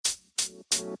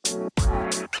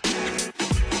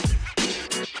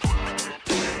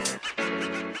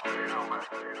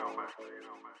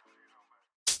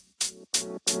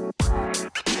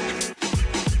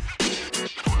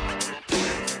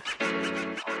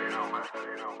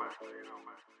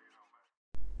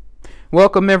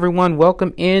Welcome everyone,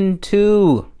 welcome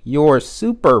into your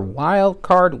Super Wild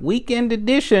Card Weekend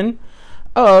edition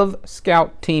of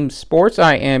Scout Team Sports.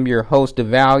 I am your host,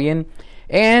 Devalian,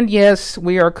 and yes,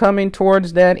 we are coming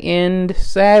towards that end,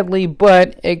 sadly,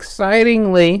 but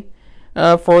excitingly,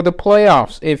 for the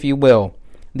playoffs, if you will.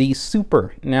 The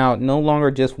Super, now no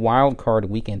longer just Wild Card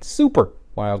Weekend, Super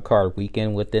Wild Card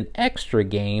Weekend with an extra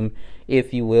game,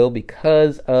 if you will,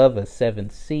 because of a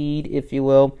 7th seed, if you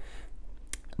will.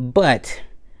 But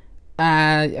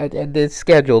the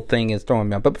schedule thing is throwing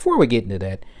me off. But before we get into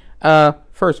that,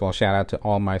 first of all, shout out to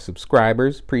all my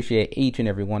subscribers. Appreciate each and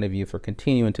every one of you for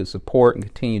continuing to support and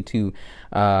continue to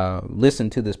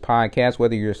listen to this podcast.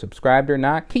 Whether you're subscribed or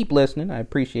not, keep listening. I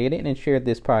appreciate it. And share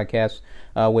this podcast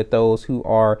with those who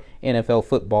are NFL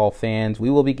football fans.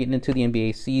 We will be getting into the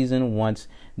NBA season once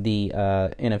the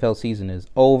NFL season is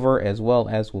over, as well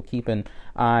as we'll keep an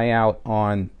eye out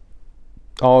on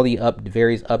all the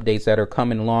various updates that are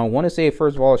coming along. Want to say,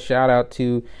 first of all, a shout out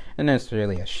to, not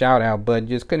necessarily a shout out, but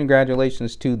just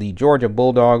congratulations to the Georgia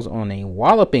Bulldogs on a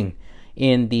walloping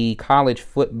in the college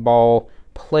football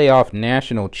playoff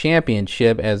national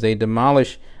championship as they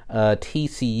demolish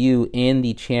TCU in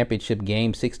the championship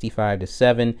game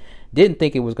 65-7. Didn't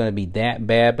think it was going to be that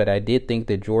bad, but I did think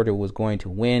that Georgia was going to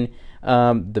win.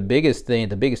 The biggest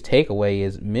takeaway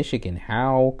is Michigan.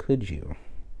 How could you?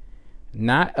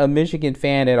 Not a Michigan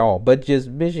fan at all, but just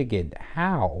Michigan.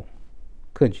 How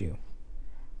could you?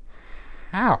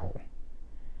 How?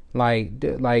 Like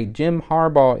Jim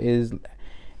Harbaugh is.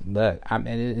 Look,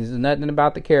 it's nothing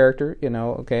about the character,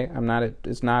 Okay,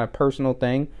 it's not a personal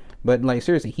thing, but like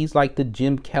seriously, he's like the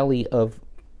Jim Kelly of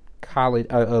college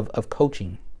of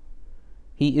coaching.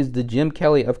 He is the Jim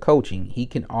Kelly of coaching. He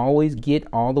can always get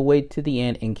all the way to the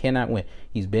end and cannot win.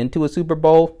 He's been to a Super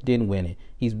Bowl, didn't win it.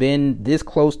 He's been this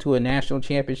close to a national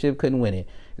championship, couldn't win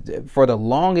it. For the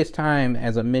longest time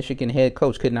as a Michigan head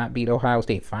coach, could not beat Ohio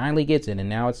State. Finally gets it, and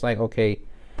now it's like, okay,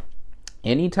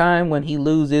 anytime when he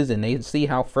loses and they see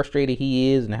how frustrated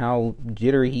he is and how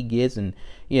jittery he gets, and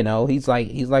he's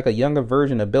like a younger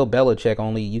version of Bill Belichick,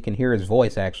 only you can hear his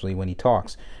voice actually when he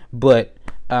talks. But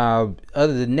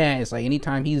other than that, it's like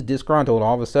anytime he's disgruntled,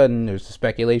 all of a sudden there's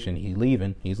speculation. He's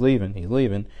leaving.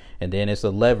 And then it's a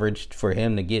leverage for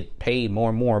him to get paid more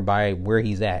and more by where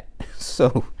he's at.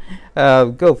 So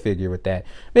go figure with that.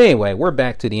 But anyway, we're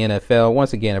back to the NFL.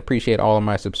 Once again, appreciate all of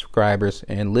my subscribers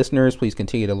and listeners. Please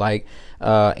continue to like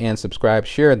and subscribe.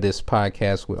 Share this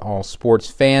podcast with all sports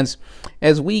fans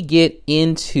as we get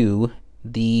into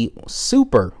the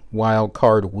Super Wild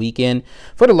Card Weekend.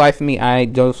 For the life of me, I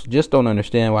just don't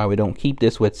understand why we don't keep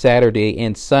this with Saturday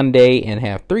and Sunday and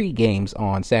have 3 games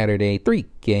on Saturday, 3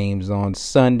 games on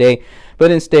Sunday, but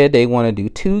instead they want to do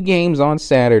 2 games on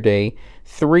Saturday,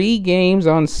 3 games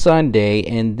on Sunday,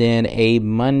 and then a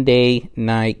Monday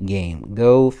night game.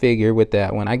 Go figure with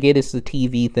that one. I get it's the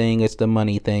TV thing, it's the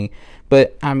money thing,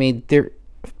 but I mean,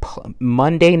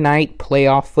 Monday night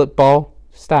playoff football?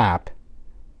 Stop.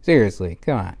 Seriously,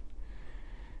 come on.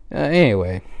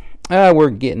 Anyway, we're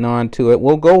getting on to it.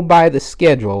 We'll go by the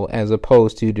schedule as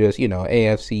opposed to just,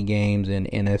 AFC games and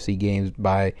NFC games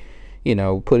by,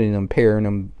 pairing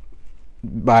them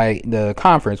by the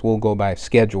conference. We'll go by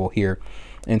schedule here.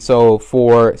 And so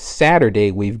for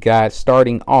Saturday, we've got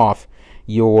starting off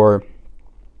your,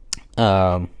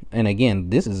 and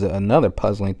again, this is another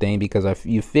puzzling thing because if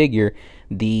you figure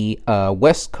the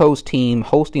West Coast team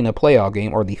hosting a playoff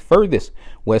game, or the furthest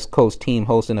West Coast team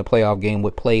hosting a playoff game,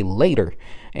 would play later,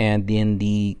 and then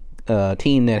the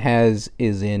team that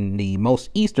is in the most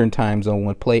eastern time zone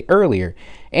would play earlier,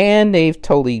 and they've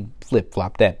totally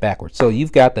flip-flopped that backwards. So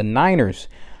you've got the Niners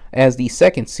as the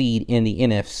 2nd seed in the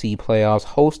NFC playoffs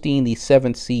hosting the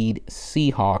 7th seed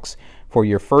Seahawks for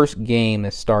your first game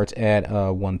that starts at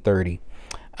 1:30.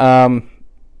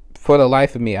 For the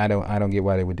life of me, I don't get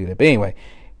why they would do that. But anyway,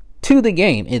 to the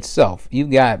game itself, you've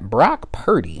got Brock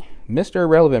Purdy, Mr.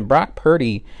 Irrelevant Brock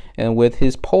Purdy, and with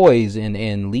his poise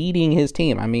and leading his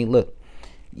team. I mean, look,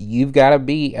 you've got to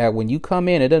be when you come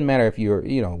in. It doesn't matter if you're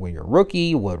when you're a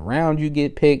rookie, what round you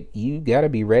get picked. You got to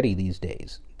be ready these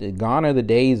days. Gone are the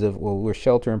days of we'll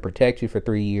shelter and protect you for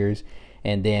 3 years,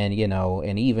 and then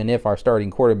and even if our starting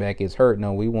quarterback is hurt,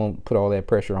 no, we won't put all that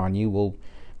pressure on you. We'll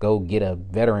go get a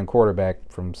veteran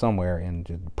quarterback from somewhere and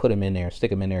just put him in there,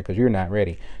 stick him in there because you're not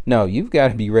ready. No, you've got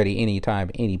to be ready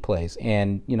anytime, any place.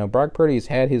 And, Brock Purdy has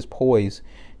had his poise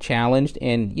challenged,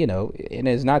 and and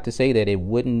it's not to say that it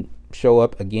wouldn't show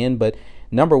up again, but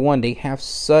number one, they have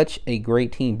such a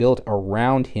great team built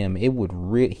around him. He would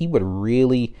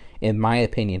really, in my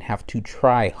opinion, have to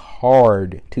try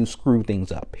hard to screw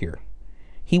things up here.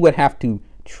 He would have to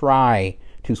try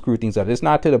to screw things up. It's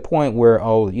not to the point where,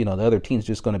 the other team's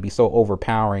just going to be so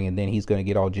overpowering and then he's going to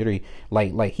get all jittery.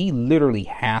 Like he literally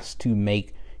has to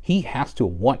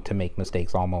want to make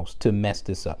mistakes almost to mess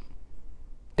this up.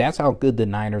 That's how good the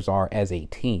Niners are as a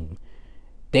team.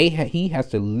 He has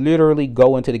to literally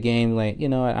go into the game like, I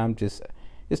don't want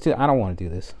to do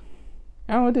this.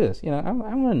 I don't want to do this. I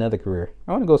want another career.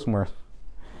 I want to go somewhere.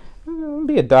 I want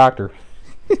to be a doctor.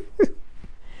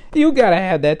 You got to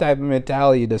have that type of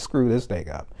mentality to screw this thing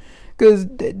up. Because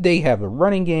they have a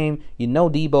running game.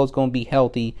 Debo's going to be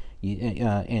healthy.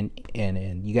 And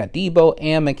you got Debo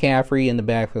and McCaffrey in the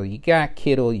backfield. You got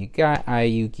Kittle. You got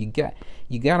Ayuk.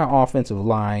 You got an offensive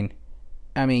line.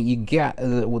 I mean, you got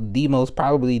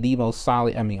probably the most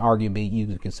solid. I mean, arguably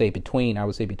you can say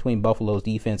between Buffalo's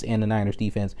defense and the Niners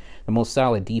defense, the most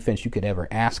solid defense you could ever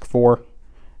ask for.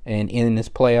 And in this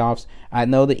playoffs, I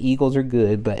know the Eagles are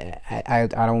good, but I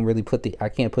don't really I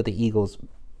can't put the Eagles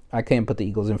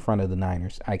in front of the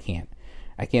Niners. I can't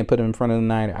put them in front of the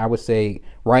Niners. I would say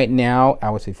right now,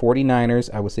 49ers.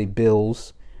 I would say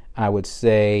Bills. I would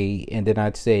say, and then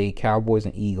I'd say Cowboys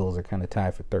and Eagles are kind of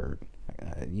tied for third.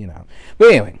 But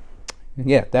anyway,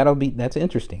 yeah, that's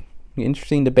interesting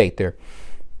debate there.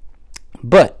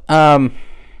 But yeah,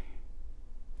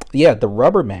 the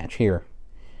rubber match here.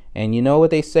 And you know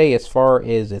what they say as far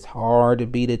as it's hard to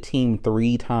beat a team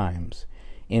 3 times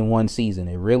in one season.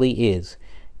 It really is.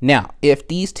 Now, if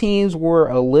these teams were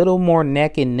a little more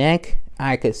neck and neck,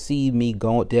 I could see me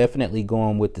definitely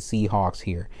going with the Seahawks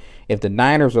here. If the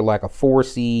Niners are like a 4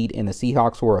 seed and the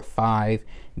Seahawks were a 5,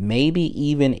 maybe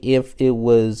even if it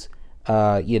was,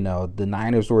 the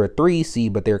Niners were a 3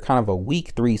 seed, but they're kind of a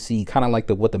weak 3 seed, kind of like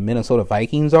what the Minnesota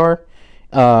Vikings are.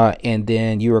 And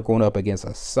then you are going up against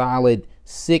a solid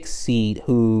 6 seed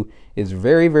who is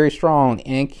very, very strong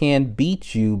and can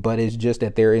beat you, but it's just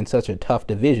that they're in such a tough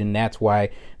division. That's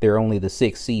why they're only the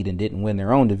 6th seed and didn't win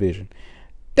their own division.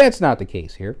 That's not the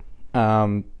case here.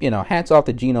 Hats off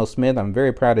to Geno Smith. I'm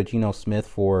very proud of Geno Smith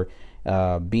for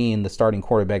being the starting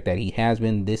quarterback that he has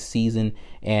been this season.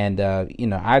 And,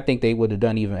 I think they would have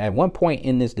done even at one point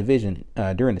in this division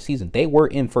during the season. They were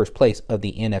in first place of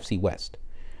the NFC West.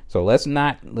 So let's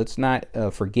not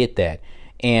forget that.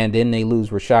 And then they lose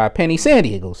Rashad Penny, San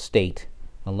Diego State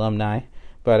alumni,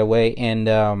 by the way. And,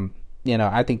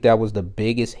 I think that was the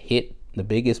biggest hit, the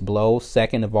biggest blow.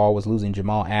 Second of all was losing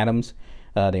Jamal Adams,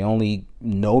 the only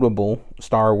notable,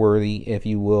 star-worthy, if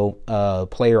you will,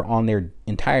 player on their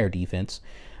entire defense.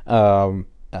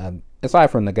 Aside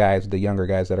from the younger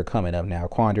guys that are coming up now.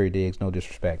 Quandre Diggs, no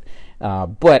disrespect.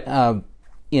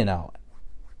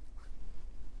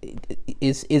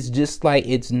 It's just like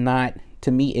it's not. To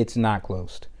me, it's not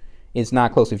close. It's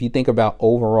not close. If you think about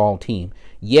overall team,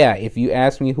 yeah. If you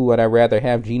ask me who would I rather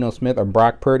have, Geno Smith or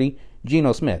Brock Purdy,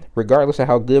 Geno Smith. Regardless of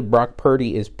how good Brock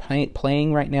Purdy is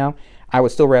playing right now, I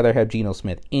would still rather have Geno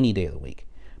Smith any day of the week.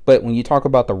 But when you talk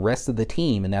about the rest of the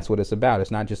team, and that's what it's about,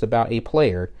 it's not just about a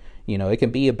player. It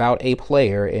can be about a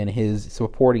player and his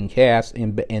supporting cast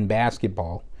in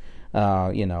basketball.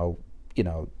 The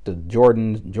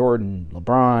Jordan,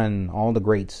 LeBron, all the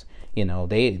greats.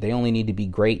 They only need to be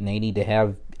great, and they need to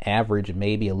have average,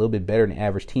 maybe a little bit better than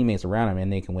average teammates around them,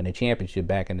 and they can win a championship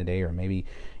back in the day, or maybe,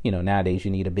 nowadays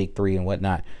you need a big 3 and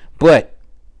whatnot. But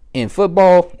in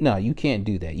football, no, you can't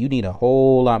do that. You need a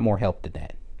whole lot more help than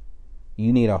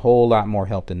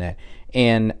that.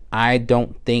 And I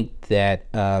don't think that,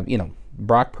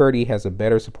 Brock Purdy has a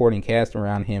better supporting cast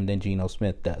around him than Geno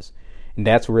Smith does. And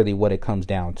that's really what it comes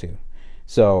down to.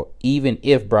 So even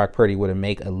if Brock Purdy were to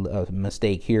make a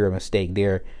mistake here, a mistake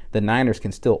there, the Niners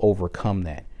can still overcome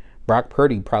that. Brock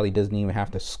Purdy probably doesn't even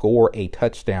have to score a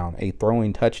touchdown, a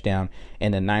throwing touchdown,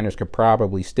 and the Niners could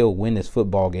probably still win this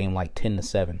football game like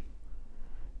 10-7.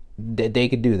 They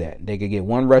could do that. They could get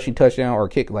one rushing touchdown or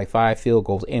kick like 5 field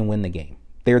goals and win the game.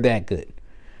 They're that good.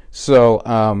 So,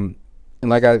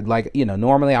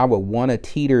 normally I would want to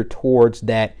teeter towards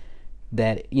that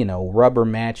rubber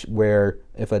match where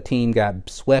if a team got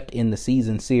swept in the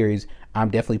season series, I'm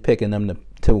definitely picking them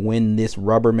to win this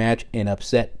rubber match and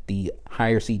upset the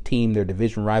higher seed team, their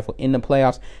division rival, in the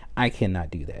playoffs. I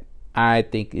cannot do that. I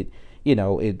think it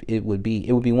would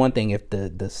be one thing if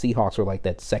the Seahawks were like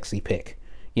that sexy pick,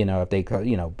 if they,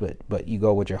 but you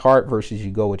go with your heart versus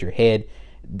you go with your head.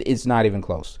 It's not even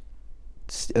close.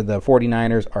 The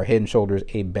 49ers are head and shoulders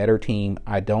a better team.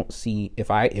 I don't see,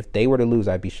 if they were to lose,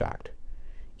 I'd be shocked.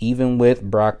 even with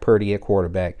Brock Purdy at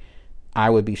quarterback, I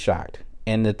would be shocked.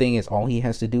 And the thing is, all he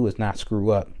has to do is not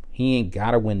screw up. He ain't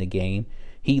got to win the game.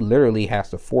 He literally has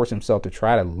to force himself to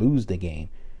try to lose the game.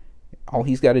 All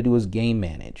he's got to do is game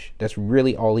manage. That's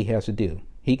really all he has to do.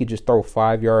 He could just throw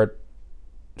 5-yard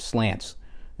slants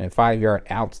and 5-yard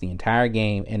outs the entire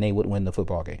game, and they would win the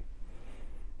football game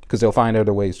because they'll find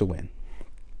other ways to win.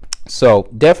 So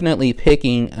definitely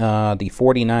picking the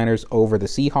 49ers over the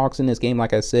Seahawks in this game.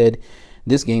 Like I said,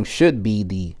 this game should be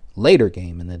the later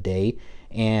game in the day,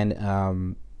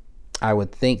 and I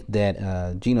would think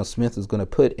that Geno Smith is going to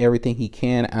put everything he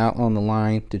can out on the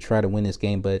line to try to win this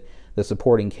game, but the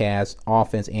supporting cast,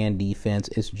 offense and defense,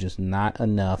 is just not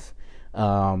enough.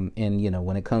 And,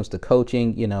 when it comes to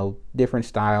coaching, different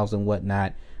styles and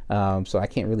whatnot. So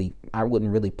I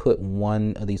wouldn't really put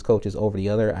one of these coaches over the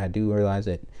other. I do realize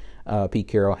that Pete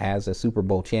Carroll has a Super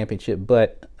Bowl championship,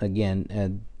 but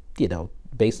again,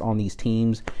 based on these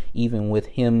teams, even with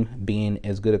him being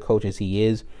as good a coach as he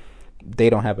is, they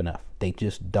don't have enough. They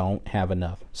just don't have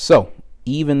enough. So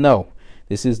even though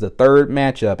this is the third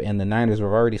matchup and the Niners have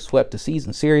already swept the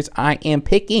season series, I am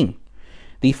picking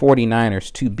the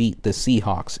 49ers to beat the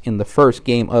Seahawks in the first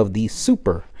game of the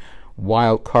Super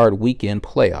Wild Card Weekend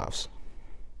playoffs.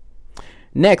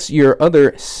 Next, your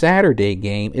other Saturday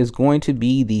game is going to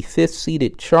be the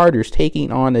 5th-seeded Chargers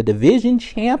taking on the division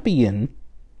champion,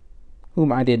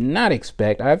 whom I did not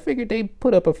expect. I figured they'd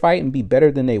put up a fight and be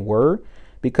better than they were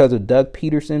because of Doug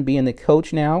Peterson being the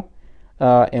coach now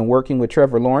and working with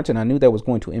Trevor Lawrence, and I knew that was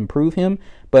going to improve him.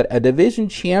 But a division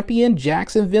champion,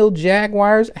 Jacksonville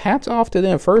Jaguars, hats off to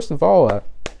them. First of all, a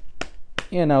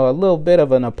little bit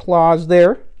of an applause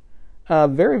there.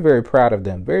 Very, very proud of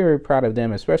them. Very, very proud of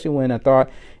them, especially when I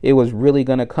thought it was really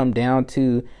going to come down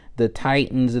to the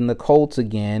Titans and the Colts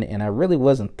again. And I really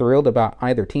wasn't thrilled about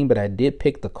either team, but I did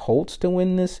pick the Colts to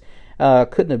win this.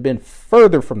 Couldn't have been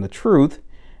further from the truth.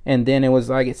 And then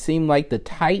it seemed like the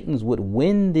Titans would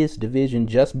win this division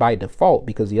just by default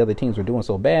because the other teams were doing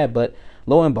so bad. But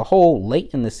lo and behold, late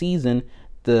in the season,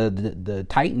 the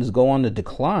Titans go on the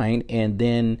decline, and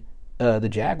then the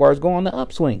Jaguars go on the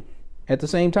upswing at the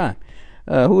same time.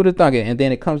 Who would have thunk it? And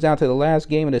then it comes down to the last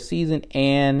game of the season,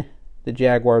 and the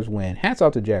Jaguars win. Hats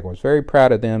off to Jaguars. Very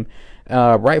proud of them.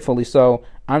 Rightfully so.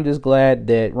 I'm just glad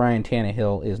that Ryan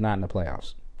Tannehill is not in the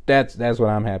playoffs. That's what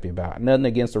I'm happy about. Nothing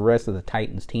against the rest of the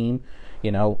Titans team. I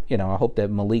hope that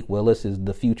Malik Willis is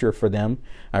the future for them.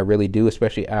 I really do,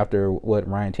 especially after what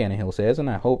Ryan Tannehill says. And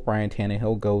I hope Ryan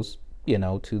Tannehill goes,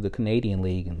 to the Canadian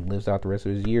League and lives out the rest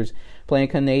of his years playing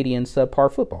Canadian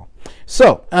subpar football.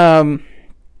 So,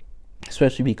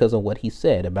 especially because of what he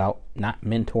said about not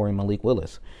mentoring Malik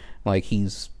Willis. Like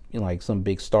he's like some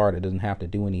big star that doesn't have to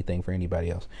do anything for anybody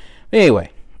else. But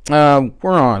anyway,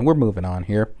 we're moving on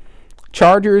here.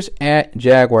 Chargers at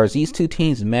Jaguars. These two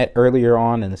teams met earlier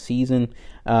on in the season,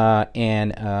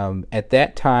 and at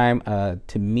that time,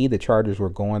 to me, the Chargers were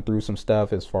going through some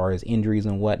stuff as far as injuries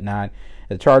and whatnot.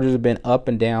 The Chargers have been up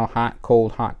and down, hot,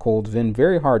 cold, hot, cold. It's been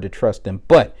very hard to trust them,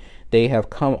 but they have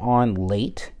come on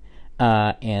late,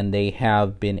 and they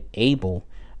have been able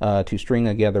to string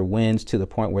together wins to the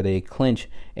point where they clinch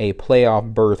a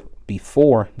playoff berth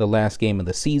before the last game of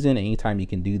the season. Anytime you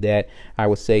can do that, I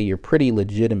would say you're a pretty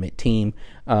legitimate team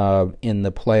in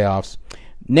the playoffs.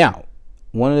 Now,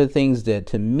 one of the things that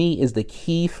to me is the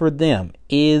key for them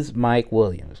is Mike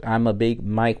Williams. I'm a big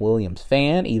Mike Williams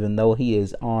fan, even though he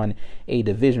is on a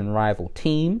division rival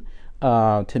team.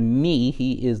 To me,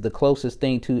 he is the closest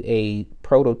thing to a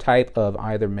prototype of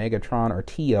either Megatron or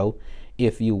Tio,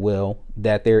 if you will,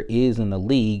 that there is in the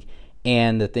league.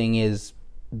 And the thing is,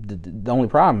 the only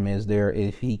problem is there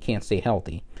if he can't stay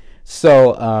healthy.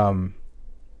 So,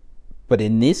 but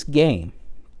in this game,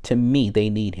 to me, they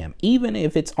need him. Even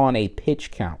if it's on a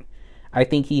pitch count, I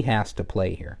think he has to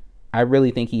play here. I really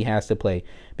think he has to play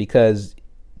because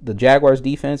the Jaguars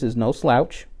defense is no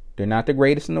slouch. They're not the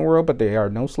greatest in the world, but they are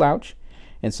no slouch.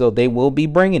 And so they will be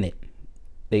bringing it.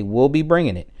 They will be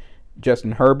bringing it.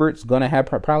 Justin Herbert's going to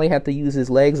probably have to use his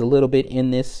legs a little bit in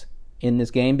this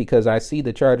game because I see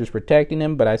the Chargers protecting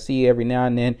him, but I see every now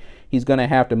and then he's going to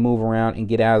have to move around and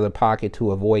get out of the pocket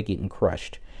to avoid getting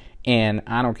crushed. And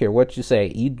I don't care what you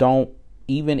say. You don't,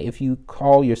 even if you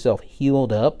call yourself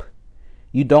healed up,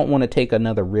 you don't want to take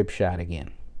another rib shot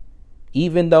again.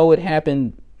 Even though it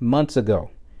happened months ago,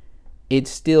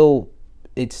 it's to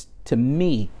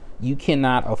me, you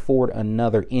cannot afford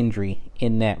another injury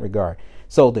in that regard.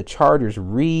 So the Chargers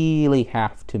really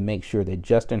have to make sure that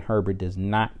Justin Herbert does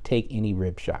not take any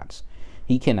rib shots.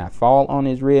 He cannot fall on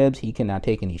his ribs. He cannot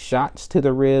take any shots to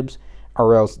the ribs,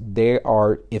 or else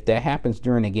if that happens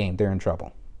during the game, they're in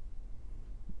trouble.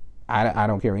 I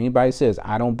don't care what anybody says.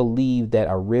 I don't believe that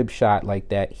a rib shot like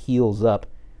that heals up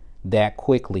that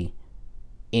quickly.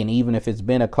 And even if it's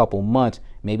been a couple months,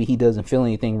 maybe he doesn't feel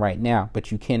anything right now,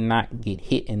 but you cannot get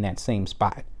hit in that same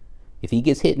spot. If he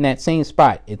gets hit in that same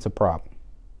spot, it's a problem.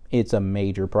 It's a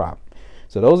major problem.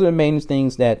 So those are the main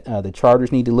things that the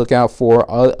Chargers need to look out for.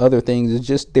 Other things is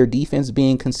just their defense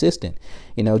being consistent.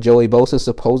 You know, Joey Bosa,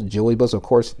 of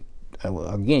course,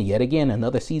 yet again,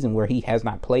 another season where he has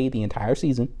not played the entire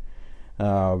season.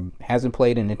 Hasn't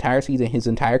played an entire season his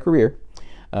entire career.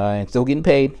 And still getting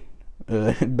paid.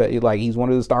 But like he's one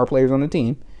of the star players on the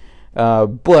team.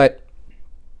 But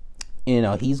you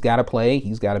know, he's got to play.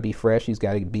 He's got to be fresh. He's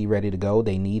got to be ready to go.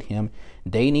 They need him.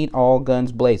 They need all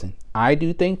guns blazing. I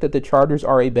do think that the Chargers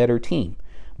are a better team.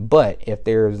 But if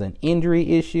there's an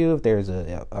injury issue, if there's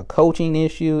a coaching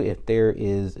issue, if there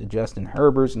is Justin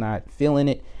Herbert's not feeling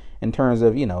it in terms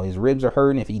of, you know, his ribs are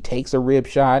hurting, if he takes a rib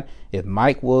shot, if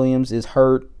Mike Williams is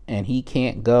hurt and he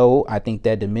can't go, I think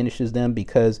that diminishes them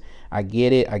because I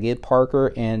get it. I get Carter,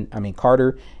 and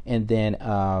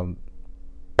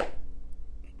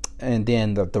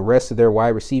then the rest of their wide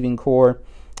receiving core,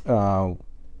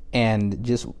 and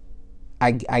just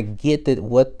I get that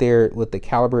what the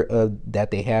caliber of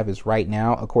that they have is right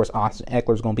now. Of course, Austin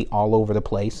Eckler is going to be all over the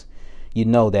place, you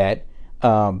know that,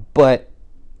 but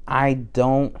I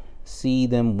don't see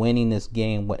them winning this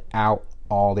game without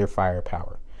all their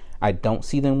firepower. I don't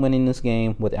see them winning this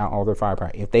game without all their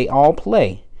firepower. If they all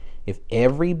play, if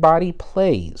everybody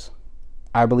plays,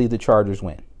 I believe the Chargers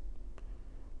win.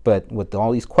 But with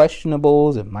all these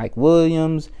questionables and Mike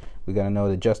Williams, we got to know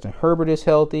that Justin Herbert is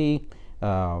healthy.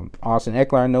 Austin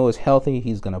Eckler, I know, is healthy.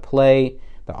 He's going to play.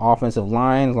 The offensive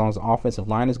line, as long as the offensive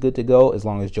line is good to go, as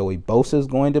long as Joey Bosa is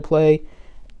going to play,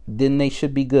 then they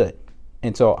should be good.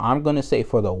 And so I'm going to say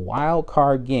for the wild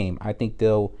card game, I think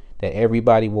that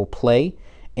everybody will play.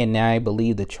 And I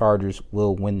believe the Chargers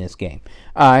will win this game.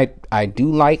 I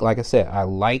do like I said, I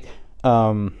like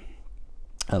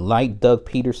Doug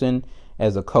Peterson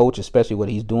as a coach, especially what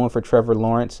he's doing for Trevor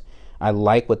Lawrence. I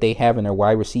like what they have in their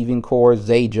wide receiving core.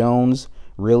 Zay Jones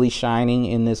really shining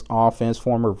in this offense,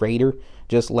 former Raider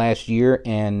just last year,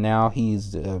 and now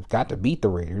he's got to beat the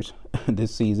Raiders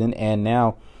this season, and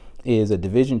now is a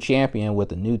division champion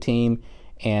with a new team.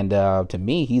 And to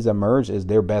me, he's emerged as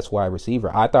their best wide receiver.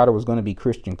 I thought it was going to be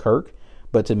Christian Kirk,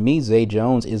 but to me, Zay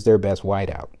Jones is their best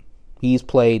wideout. He's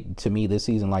played, to me, this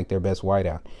season like their best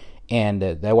wideout. And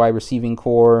that wide receiving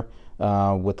core,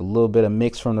 with a little bit of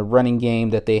mix from the running game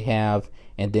that they have,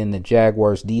 and then the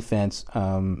Jaguars defense,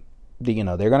 they're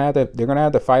gonna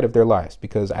have the fight of their lives,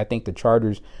 because I think the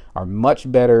Chargers are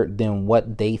much better than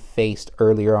what they faced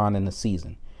earlier on in the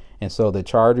season. And so the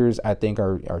Chargers, I think,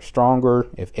 are stronger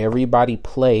if everybody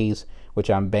plays, which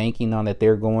I'm banking on that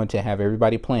they're going to have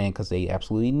everybody playing because they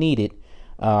absolutely need it.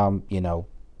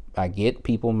 I get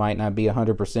people might not be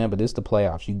 100%, but it's the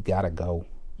playoffs. You got to go.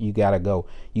 You got to go.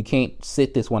 You can't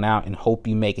sit this one out and hope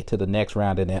you make it to the next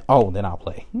round and then I'll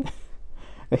play.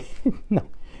 No,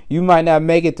 you might not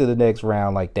make it to the next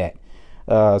round like that.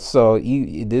 So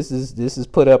this is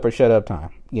put up or shut up time.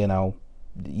 You know,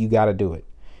 you got to do it.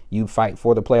 You fight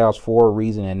for the playoffs for a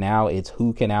reason, and now it's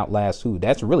who can outlast who.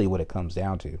 That's really what it comes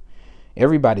down to.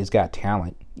 Everybody's got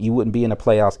talent. You wouldn't be in the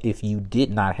playoffs if you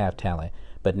did not have talent.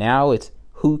 But now it's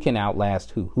who can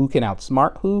outlast who can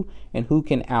outsmart who, and who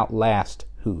can outlast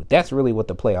who. That's really what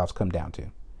the playoffs come down to.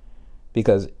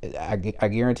 Because I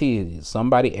guarantee you,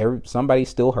 somebody's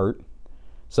still hurt.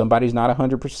 Somebody's not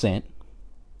 100%.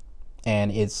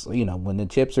 And it's, when the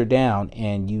chips are down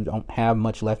and you don't have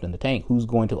much left in the tank, who's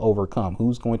going to overcome?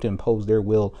 Who's going to impose their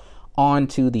will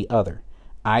onto the other?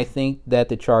 I think that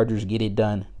the Chargers get it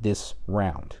done this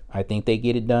round. I think they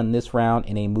get it done this round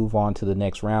and they move on to the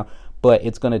next round. But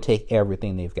it's going to take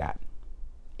everything they've got.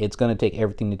 It's going to take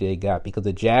everything that they got, because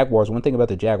the Jaguars, one thing about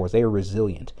the Jaguars, they are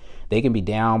resilient. They can be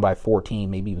down by 14,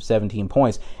 maybe even 17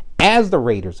 points, as the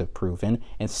Raiders have proven,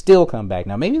 and still come back.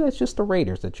 Now, maybe that's just the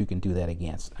Raiders that you can do that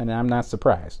against, and I'm not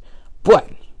surprised. But,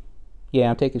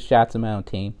 yeah, I'm taking shots at my own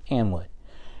team, and what?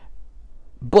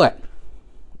 But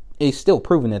it's still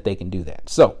proven that they can do that.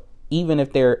 So, even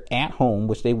if they're at home,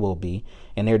 which they will be,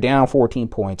 and they're down 14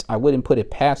 points, I wouldn't put it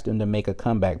past them to make a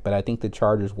comeback, but I think the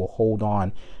Chargers will hold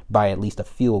on by at least a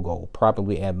field goal,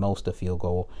 probably at most a field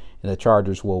goal, and the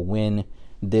Chargers will win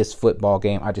this football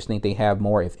game. I just think they have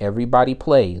more. If everybody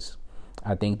plays,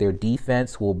 I think their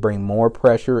defense will bring more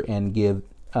pressure and give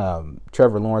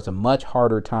Trevor Lawrence a much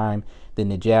harder time than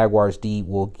the Jaguars D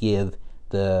will give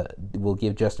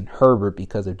Justin Herbert,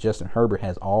 because if Justin Herbert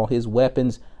has all his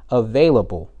weapons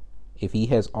available,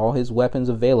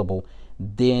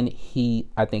 then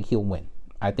I think he'll win.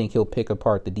 I think he'll pick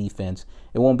apart the defense.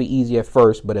 It won't be easy at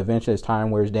first, but eventually as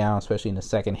time wears down, especially in the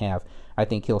second half, I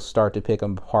think he'll start to pick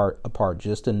them apart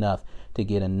just enough to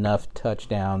get enough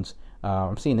touchdowns.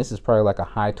 I'm seeing this is probably like a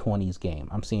high 20s game.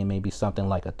 I'm seeing maybe something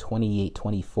like a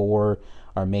 28-24 or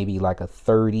maybe like a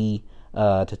 30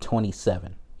 to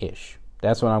 27-ish.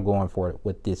 That's what I'm going for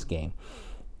with this game.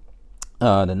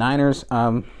 The Niners,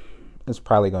 it's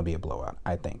probably going to be a blowout,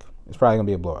 I think. It's probably going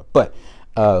to be a blowout. But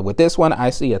with this one,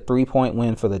 I see a 3-point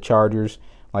win for the Chargers.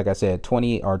 Like I said,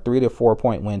 3 to 4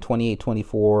 point win,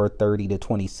 28-24, 30 to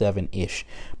 27-ish.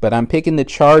 But I'm picking the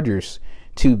Chargers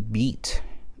to beat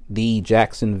the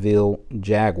Jacksonville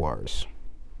Jaguars.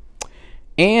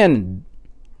 And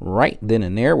right then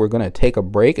and there, we're going to take a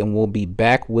break, and we'll be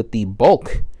back with the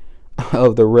bulk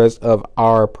of the rest of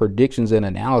our predictions and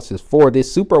analysis for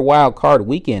this Super Wild Card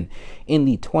weekend in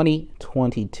the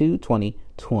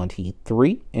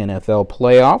 2022-2023 NFL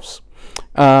playoffs.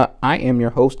 I am your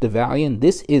host, DeValian.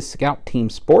 This is Scout Team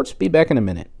Sports. Be back in a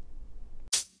minute.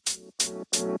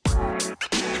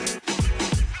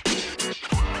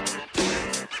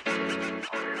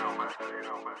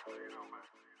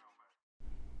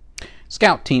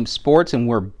 Scout Team Sports, and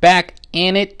we're back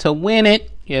in it to win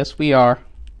it. Yes, we are.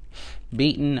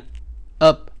 Beating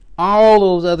up all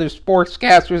those other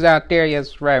sportscasters out there.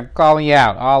 Yes, right. I'm calling you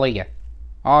out, all of you.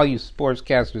 All you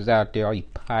sportscasters out there, all you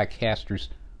podcasters.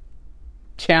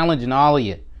 Challenging all of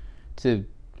you to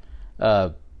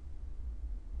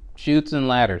shoots and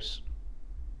ladders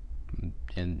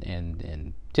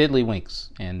and tiddlywinks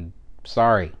and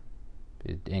sorry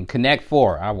and Connect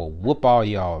 4. I will whoop all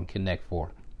y'all in Connect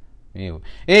 4.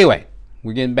 Anyway,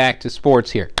 we're getting back to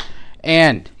sports here.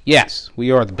 And yes,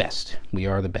 we are the best. We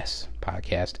are the best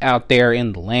podcast out there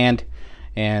in the land.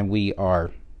 And we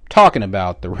are talking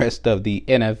about the rest of the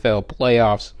NFL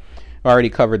playoffs. I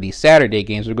already covered the Saturday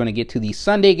games. We're going to get to the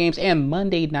Sunday games and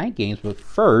Monday night games. But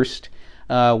first,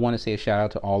 I want to say a shout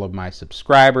out to all of my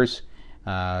subscribers.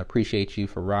 Appreciate you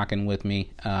for rocking with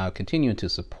me. Continuing to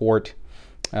support.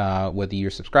 Whether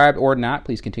you're subscribed or not,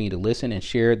 please continue to listen and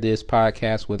share this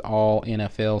podcast with all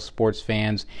NFL sports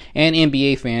fans and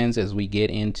NBA fans as we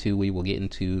will get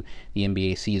into the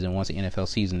NBA season once the NFL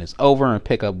season is over and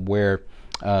pick up where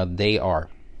they are.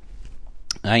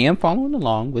 I am following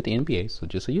along with the NBA, so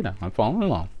just so you know, I'm following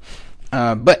along.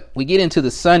 But we get into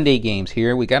the Sunday games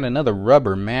here. We got another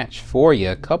rubber match for you,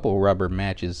 a couple rubber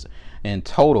matches in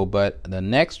total, but the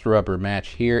next rubber match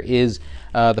here is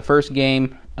the first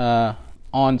game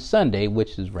on Sunday,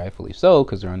 which is rightfully so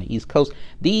because they're on the East Coast.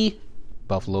 The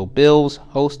Buffalo Bills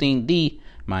hosting the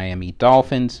Miami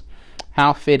Dolphins.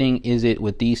 How fitting is it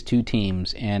with these two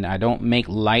teams? And I don't make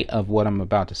light of what I'm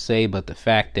about to say, but the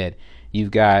fact that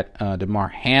you've got Damar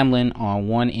Hamlin on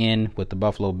one end with the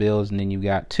Buffalo Bills, and then you've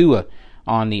got Tua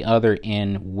on the other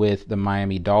end with the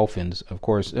Miami Dolphins. Of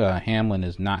course, Hamlin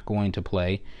is not going to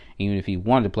play. Even if he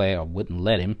wanted to play, I wouldn't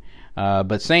let him.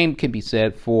 But same can be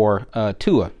said for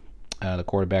Tua, the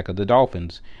quarterback of the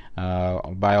Dolphins.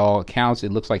 By all accounts,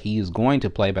 it looks like he is going to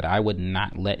play, but I would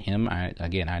not let him.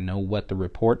 I know what the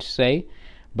reports say,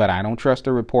 but I don't trust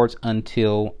the reports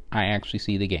until I actually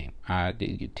see the game.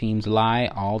 Teams lie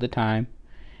all the time,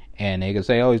 and they can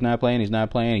say, oh, he's not playing,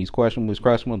 he's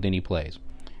questionable, then he plays.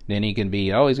 Then he can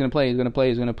be, oh, he's going to play.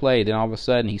 Then all of a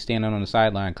sudden, he's standing on the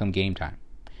sideline come game time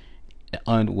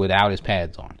without his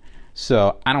pads on.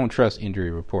 So I don't trust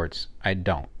injury reports. I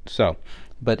don't.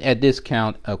 But at this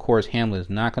count, of course, Hamlin is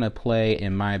not going to play,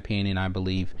 in my opinion, I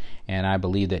believe. And I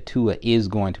believe that Tua is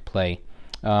going to play.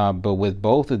 But with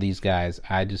both of these guys,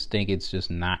 I just think it's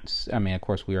just not. I mean, of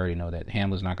course, we already know that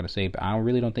Hamlin's not going to play, but I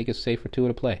really don't think it's safe for Tua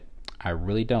to play. I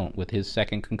really don't. With his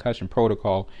second concussion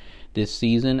protocol this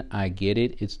season, I get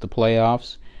it. It's the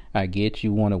playoffs. I get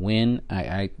you want to win.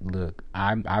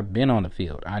 I've been on the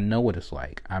field. I know what it's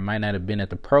like. I might not have been at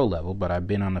the pro level, but I've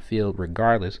been on the field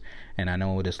regardless, and I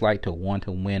know what it's like to want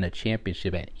to win a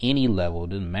championship at any level. It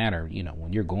doesn't matter,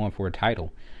 when you're going for a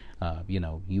title.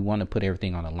 You want to put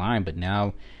everything on the line, but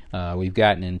now we've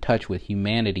gotten in touch with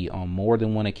humanity on more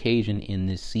than one occasion in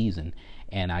this season,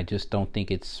 and I just don't think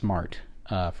it's smart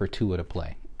for Tua to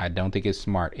play. I don't think it's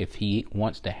smart. If he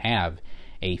wants to have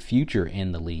a future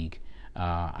in the league,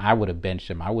 I would have benched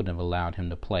him. I wouldn't have allowed him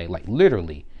to play. Like,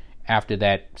 literally, after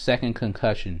that second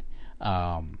concussion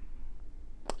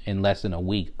in less than a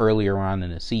week earlier on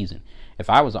in the season, if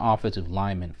I was an offensive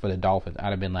lineman for the Dolphins,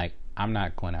 I'd have been like, I'm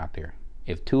not going out there.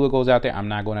 If Tua goes out there, I'm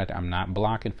not going out there. I'm not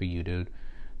blocking for you, dude,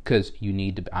 because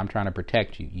I'm trying to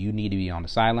protect you. You need to be on the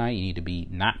sideline. You need to be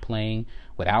not playing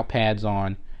without pads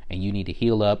on, and you need to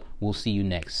heal up. We'll see you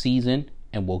next season,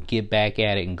 and we'll get back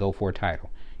at it and go for a title.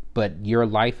 But your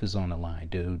life is on the line,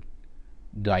 dude.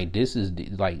 Like this is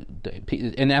like,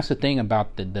 and that's the thing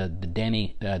about the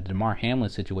Damar Hamlin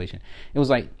situation. It was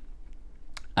like,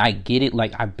 I get it.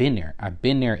 Like I've been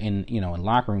there in, you know, in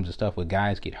locker rooms and stuff where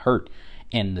guys get hurt.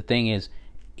 And the thing is,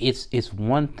 it's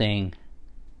one thing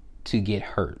to get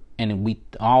hurt, and we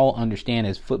all understand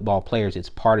as football players it's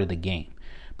part of the game.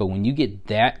 But when you get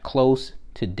that close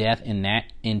to death and that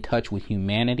in touch with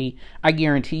humanity, I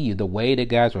guarantee you the way the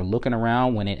guys were looking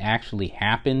around when it actually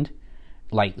happened,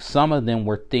 like some of them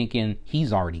were thinking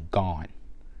he's already gone.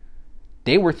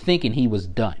 They were thinking he was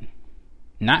done,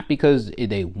 not because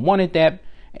they wanted that,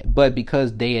 but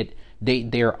because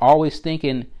they're always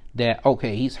thinking that,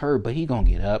 okay, he's hurt, but he gonna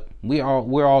get up.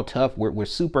 We're all tough. We're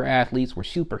super athletes. We're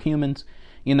superhumans.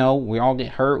 You know, we all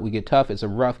get hurt. We get tough. It's a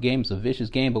rough game. It's a vicious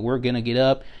game, but we're gonna get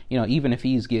up. You know, even if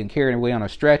he's getting carried away on a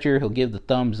stretcher, he'll give the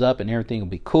thumbs up and everything will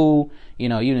be cool. You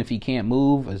know, even if he can't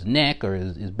move his neck or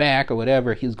his back or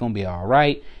whatever, he's gonna be all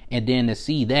right. And then to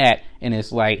see that, and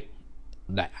it's like,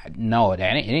 no, it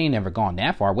ain't never gone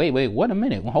that far. Wait, what a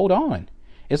minute. Well, hold on.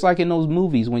 It's like in those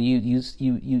movies when you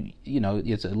know,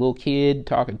 it's a little kid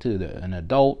talking to an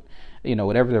adult, you know,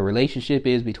 whatever the relationship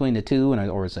is between the two,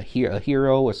 or it's a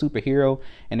hero or superhero,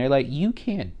 and they're like, you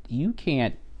can't, you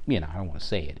know, I don't want to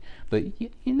say it, but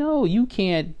you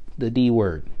can't, the D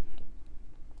word.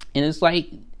 And it's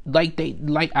like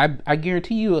I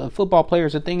guarantee you, football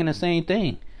players are thinking the same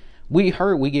thing. We get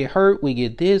hurt, we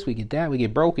get this, we get that, we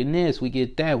get broken this, we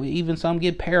get that, even some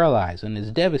get paralyzed, and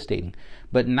it's devastating.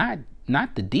 But not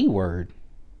the D word,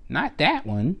 not that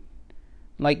one.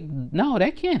 Like, no,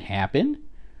 that can't happen.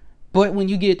 But when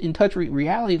you get in touch with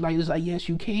reality, like, it's like, yes,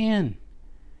 you can.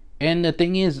 And the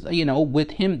thing is, you know,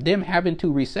 with them having to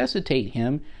resuscitate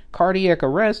him, cardiac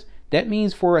arrest, that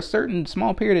means for a certain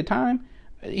small period of time,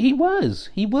 he was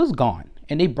gone,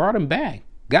 and they brought him back.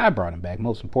 God brought him back,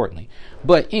 most importantly.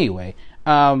 But anyway,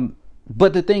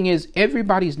 but the thing is,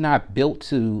 everybody's not built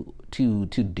to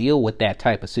deal with that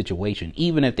type of situation,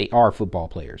 even if they are football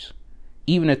players,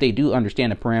 even if they do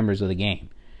understand the parameters of the game.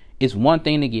 It's one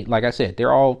thing to get, like I said,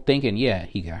 they're all thinking, yeah,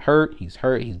 he got hurt, he's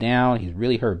down, he's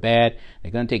really hurt bad.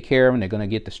 They're going to take care of him. They're going to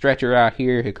get the stretcher out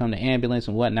here. Here come the ambulance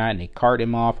and whatnot, and they cart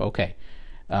him off. Okay.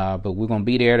 But we're going to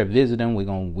be there to visit him. We're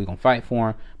going to fight for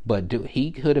him. But he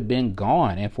could have been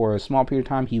gone. And for a small period of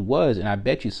time, he was. And I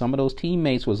bet you some of those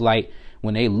teammates was like,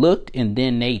 when they looked and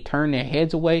then they turned their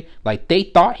heads away, like they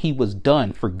thought he was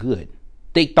done for good.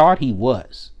 They thought he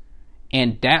was.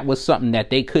 And that was something that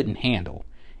they couldn't handle.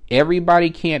 Everybody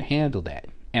can't handle that.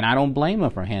 And I don't blame them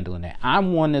for handling that.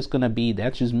 I'm one that's going to be,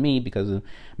 that's just me because of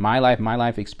my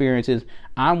life experiences.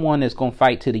 I'm one that's going to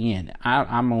fight to the end.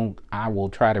 I will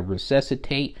try to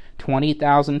resuscitate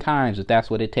 20,000 times if that's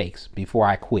what it takes before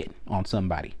I quit on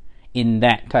somebody in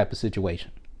that type of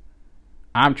situation.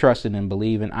 I'm trusting and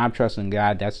believing. I'm trusting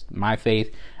God. That's my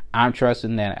faith. I'm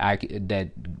trusting that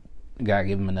God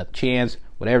give him another chance.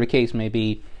 Whatever the case may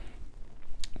be,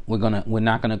 we're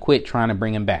not gonna quit trying to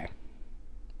bring him back.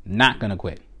 Not gonna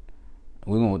quit.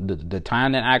 The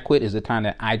time that I quit is the time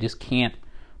that I just can't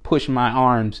push my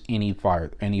arms any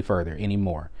further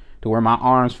anymore, to where my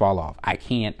arms fall off. I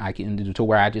can to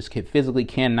where I just physically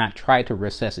cannot try to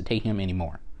resuscitate him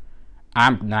anymore.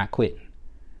 I'm not quitting.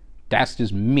 That's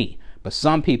just me. But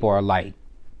some people are like,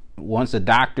 once the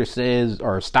doctor says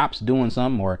or stops doing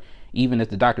something, or even if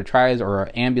the doctor tries, or an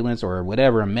ambulance or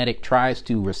whatever, a medic tries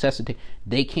to resuscitate,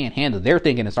 they can't handle it. They're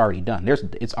thinking it's already done.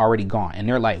 It's already gone. And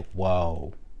they're like,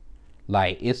 whoa,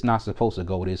 like it's not supposed to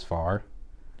go this far.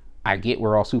 I get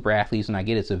we're all super athletes, and I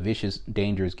get it's a vicious,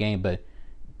 dangerous game, but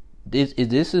this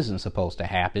isn't supposed to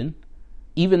happen.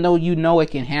 Even though you know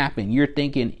it can happen, you're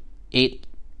thinking it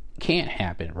can't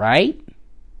happen, right?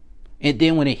 And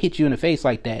then when it hits you in the face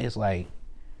like that, it's like,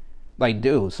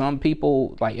 dude, some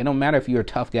people, like, it don't matter if you're a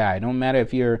tough guy. It don't matter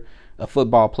if you're a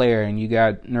football player and you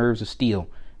got nerves of steel.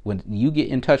 When you get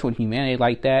in touch with humanity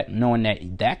like that, knowing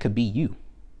that could be you.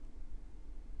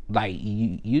 Like,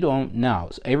 you don't know.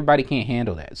 So everybody can't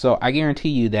handle that. So I guarantee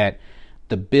you that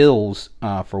the Bills,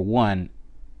 for one,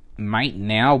 might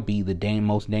now be the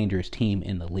most dangerous team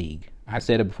in the league. I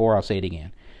said it before, I'll say it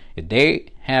again. If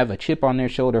they have a chip on their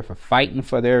shoulder for fighting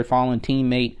for their fallen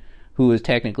teammate, who is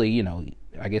technically, you know,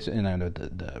 I guess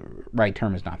the right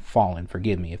term is not fallen.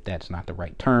 Forgive me if that's not the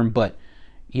right term, but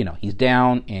you know, he's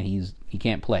down and he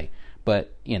can't play.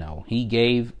 But you know, he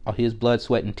gave his blood,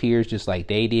 sweat, and tears just like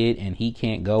they did, and he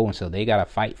can't go, and so they got to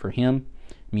fight for him.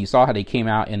 I mean, you saw how they came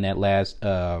out in that last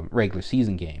regular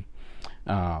season game,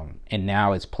 and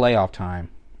now it's playoff time.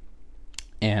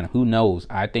 And who knows?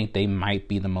 I think they might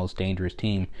be the most dangerous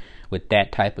team with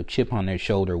that type of chip on their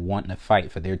shoulder, wanting to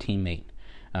fight for their teammate.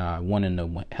 wanting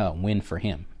to win for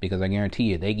him, because I guarantee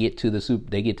you, they get to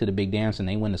the big dance and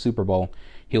they win the Super Bowl,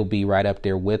 he'll be right up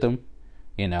there with them.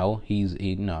 And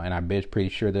I'm pretty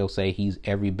sure they'll say he's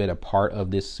every bit a part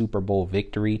of this Super Bowl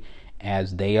victory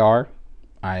as they are.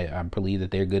 I believe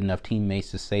that they're good enough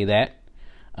teammates to say that,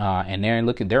 and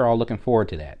they're all looking forward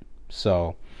to that.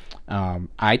 So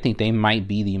I think they might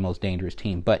be the most dangerous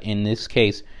team. But in this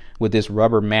case, with this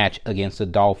rubber match against the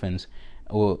Dolphins,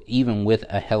 well, even with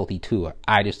a healthy Tua,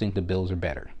 I just think the Bills are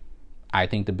better.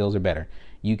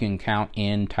 You can count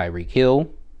in Tyreek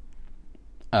Hill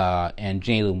and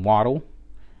Jalen Waddle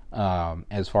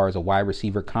as far as a wide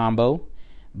receiver combo.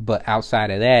 But outside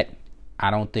of that,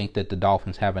 I don't think that the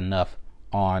Dolphins have enough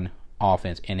on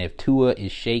offense. And if Tua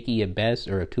is shaky at best,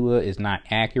 or if Tua is not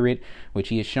accurate, which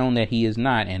he has shown that he is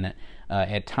not, and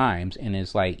at times, and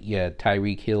it's like, yeah,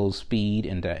 Tyreek Hill's speed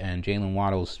and Jalen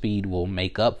Waddle's speed will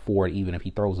make up for it, even if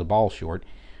he throws the ball short.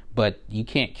 But you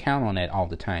can't count on that all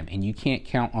the time, and you can't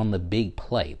count on the big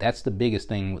play. That's the biggest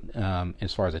thing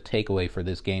as far as a takeaway for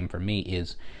this game for me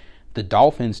is the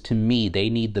Dolphins. To me, they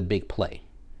need the big play.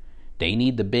 They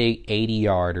need the big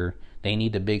 80-yarder. They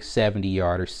need the big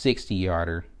 70-yarder,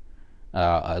 60-yarder,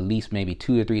 at least maybe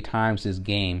 2 or 3 times this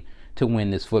game to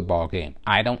win this football game.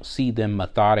 I don't see them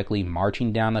methodically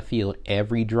marching down the field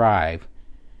every drive,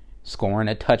 scoring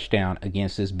a touchdown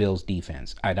against this Bills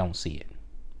defense. I don't see it.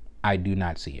 I do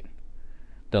not see it.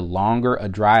 The longer a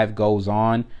drive goes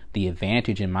on, the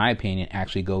advantage, in my opinion,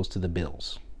 actually goes to the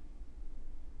Bills.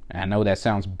 I know that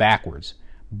sounds backwards,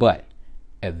 but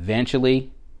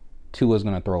eventually Tua's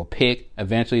going to throw a pick.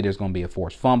 Eventually there's going to be a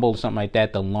forced fumble, something like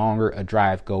that, the longer a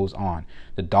drive goes on.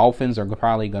 The Dolphins are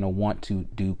probably going to want to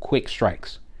do quick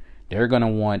strikes. They're going to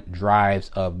want drives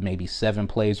of maybe 7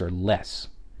 plays or less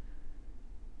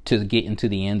to get into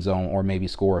the end zone or maybe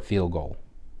score a field goal.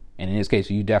 And in this case,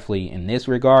 you definitely, in this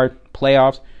regard,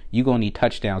 playoffs, you're going to need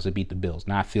touchdowns to beat the Bills,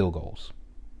 not field goals.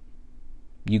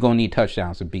 You're going to need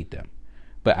touchdowns to beat them.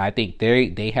 But I think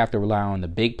they have to rely on the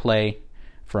big play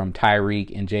from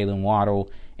Tyreek and Jalen Waddle,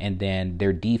 and then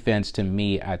their defense. To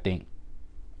me, I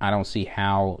don't see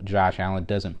how Josh Allen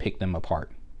doesn't pick them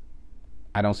apart.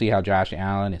 I don't see how Josh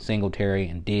Allen and Singletary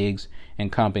and Diggs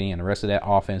and company and the rest of that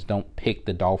offense don't pick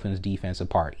the Dolphins defense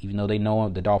apart, even though they know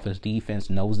the Dolphins defense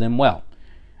knows them well.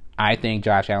 I think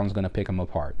Josh Allen's going to pick them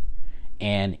apart.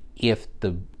 And if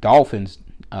the Dolphins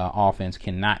offense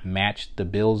cannot match the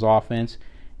Bills offense,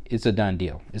 it's a done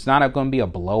deal. It's not going to be a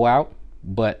blowout,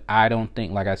 but I don't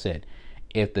think, like I said,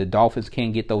 if the Dolphins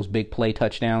can't get those big play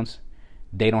touchdowns,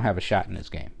 they don't have a shot in this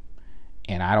game.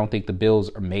 And I don't think the Bills,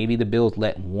 or maybe the Bills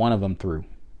let one of them through.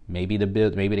 Maybe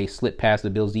they slip past the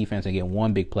Bills defense and get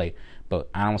one big play. But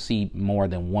I don't see more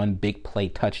than one big play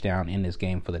touchdown in this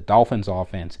game for the Dolphins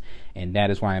offense. And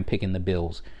that is why I'm picking the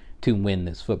Bills to win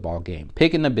this football game.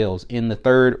 Picking the Bills in the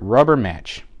third rubber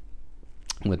match,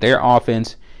 with their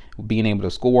offense being able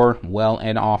to score well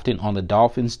and often on the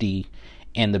Dolphins D,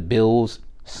 and the Bills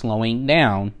slowing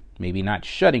down, maybe not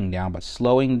shutting down, but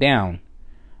slowing down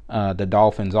the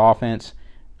Dolphins offense.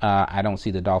 I don't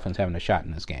see the Dolphins having a shot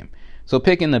in this game. So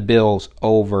picking the Bills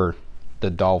over the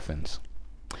Dolphins.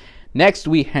 Next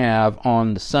we have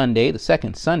on the Sunday, the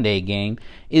second Sunday game,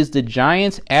 is the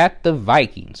Giants at the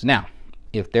Vikings. Now,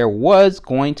 if there was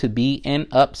going to be an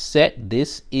upset,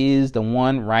 this is the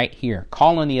one right here.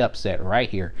 Calling the upset right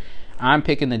here. I'm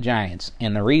picking the Giants,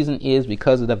 and the reason is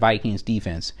because of the Vikings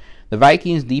defense. The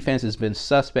Vikings defense has been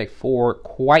suspect for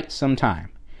quite some time.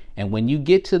 And when you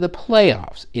get to the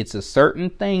playoffs, it's a certain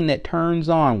thing that turns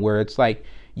on where it's like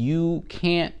you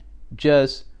can't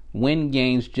just win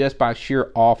games just by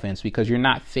sheer offense, because you're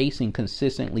not facing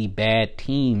consistently bad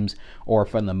teams, or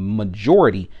for the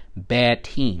majority, bad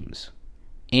teams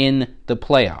in the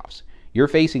playoffs. You're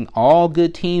facing all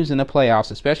good teams in the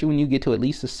playoffs, especially when you get to at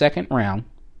least the second round.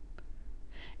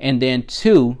 And then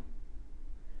 2,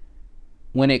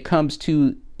 when it comes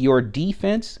to your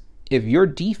defense, if your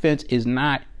defense is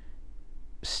not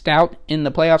stout in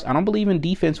the playoffs, I don't believe in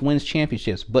defense wins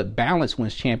championships, but balance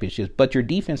wins championships. But your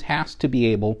defense has to be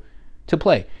able to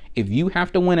play. If you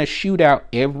have to win a shootout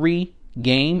every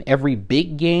game, every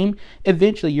big game,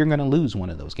 eventually you're going to lose one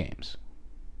of those games.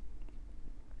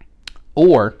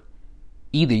 Or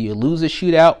either you lose a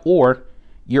shootout, or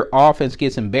your offense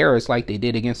gets embarrassed like they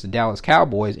did against the Dallas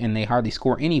Cowboys and they hardly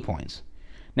score any points.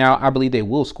 Now, I believe they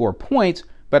will score points,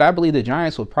 but I believe the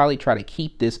Giants will probably try to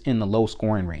keep this in the low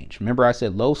scoring range. Remember, I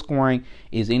said low scoring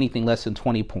is anything less than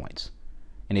 20 points.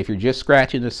 And if you're just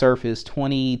scratching the surface,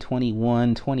 20,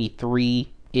 21,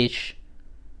 23-ish,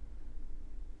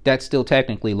 that's still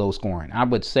technically low scoring. I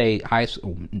would say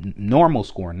normal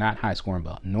scoring, not high scoring,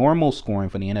 but normal scoring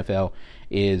for the NFL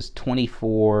is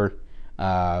 24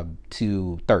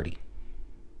 to 30,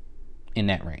 in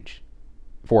that range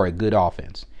for a good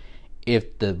offense.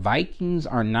 If the Vikings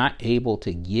are not able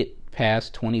to get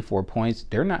past 24 points,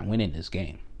 they're not winning this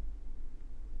game.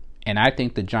 And I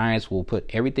think the Giants will put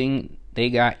everything they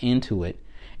got into it,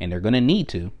 and they're going to need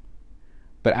to.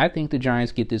 But I think the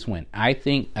Giants get this win. I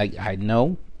think I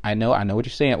know what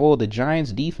you're saying. Oh, the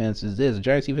Giants defense is this. The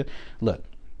Giants defense. Look,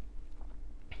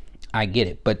 I get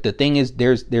it. But the thing is,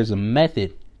 there's a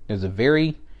method. There's a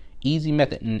very easy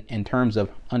method in terms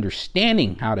of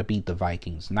understanding how to beat the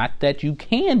Vikings. Not that you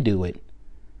can do it.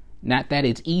 Not that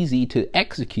it's easy to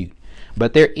execute.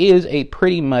 But there is a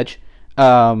pretty much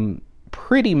better,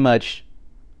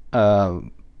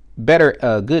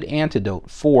 good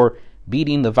antidote for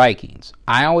beating the Vikings.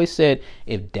 I always said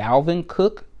if Dalvin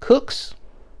Cook cooks,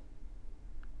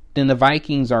 then the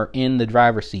Vikings are in the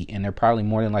driver's seat, and they're probably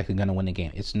more than likely going to win the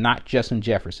game. It's not Justin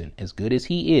Jefferson. As good as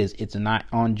he is, it's not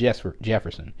on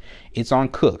Jefferson. It's on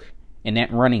Cook in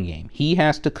that running game. He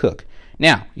has to cook.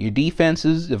 Now, your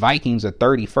defenses, the Vikings are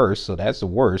 31st, so that's the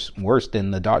worst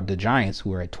than the Giants,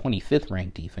 who are at 25th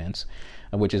ranked defense,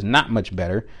 which is not much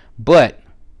better, but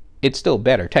it's still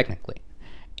better technically.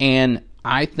 And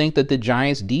I think that the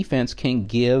Giants defense can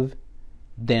give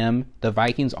the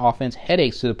Vikings offense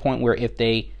headaches to the point where if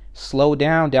they slow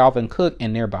down Dalvin Cook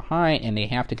and they're behind and they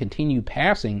have to continue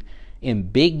passing in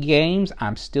big games,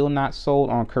 I'm still not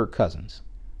sold on Kirk Cousins.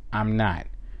 I'm not.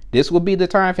 This will be the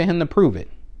time for him to prove it.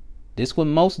 This will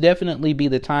most definitely be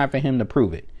the time for him to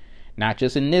prove it. Not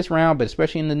just in this round, but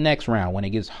especially in the next round when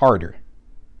it gets harder.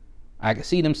 I can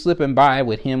see them slipping by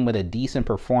with him with a decent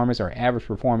performance or average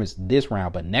performance this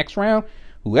round. But next round,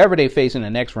 whoever they face in the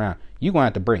next round, you're going to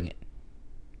have to bring it.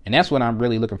 And that's what I'm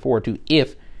really looking forward to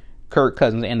if Kirk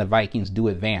Cousins and the Vikings do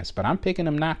advance. But I'm picking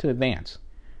them not to advance.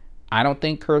 I don't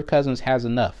think Kirk Cousins has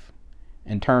enough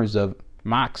in terms of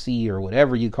moxie or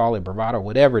whatever you call it, bravado,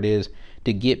 whatever it is,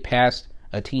 to get past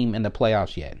a team in the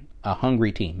playoffs yet. A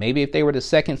hungry team. Maybe if they were the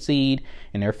second seed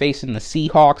and they're facing the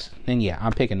Seahawks, then yeah,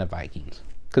 I'm picking the Vikings.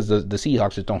 Because the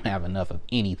Seahawks just don't have enough of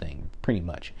anything, pretty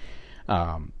much.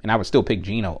 And I would still pick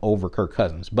Geno over Kirk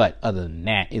Cousins. But other than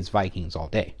that, it's Vikings all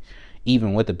day.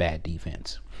 Even with the bad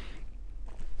defense.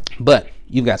 But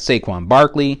you've got Saquon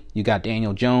Barkley. You got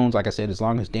Daniel Jones. Like I said, as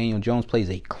long as Daniel Jones plays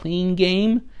a clean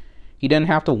game, he doesn't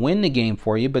have to win the game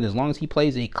for you. But as long as he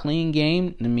plays a clean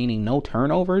game, meaning no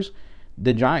turnovers,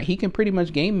 he can pretty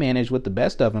much game manage with the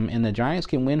best of them. And the Giants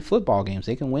can win football games.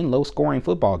 They can win low-scoring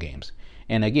football games.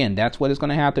 And again, that's what it's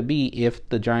going to have to be if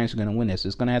the Giants are going to win this.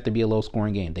 It's going to have to be a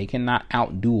low-scoring game. They cannot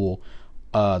outduel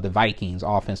the Vikings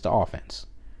offense to offense.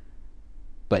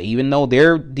 But even though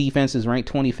their defense is ranked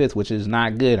 25th, which is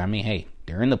not good, I mean, hey,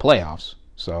 they're in the playoffs.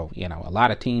 So, a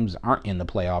lot of teams aren't in the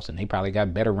playoffs, and they probably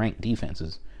got better ranked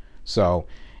defenses. So,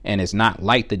 and it's not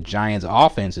like the Giants'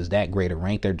 offense is that great a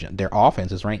rank. Their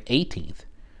offense is ranked 18th.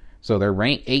 So they're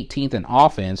ranked 18th in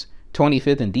offense,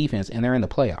 25th in defense, and they're in the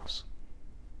playoffs.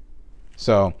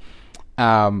 So,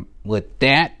 with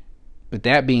that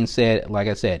being said, like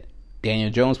I said, Daniel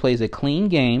Jones plays a clean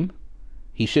game.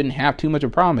 He shouldn't have too much of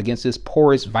a problem against this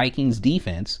porous Vikings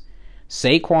defense.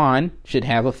 Saquon should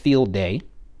have a field day.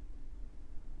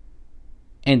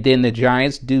 And then the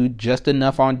Giants do just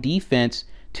enough on defense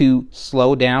to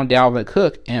slow down Dalvin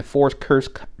Cook and force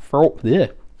Kirk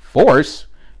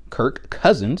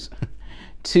Cousins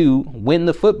to win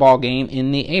the football game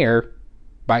in the air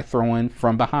by throwing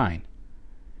from behind.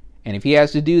 And if he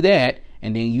has to do that,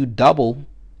 and then you double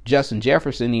Justin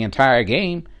Jefferson the entire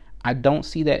game, I don't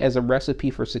see that as a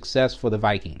recipe for success for the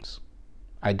Vikings.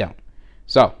 I don't.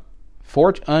 So,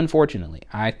 unfortunately,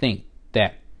 I think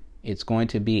that it's going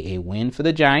to be a win for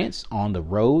the Giants on the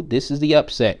road. This is the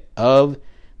upset of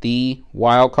the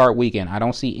wild card weekend. I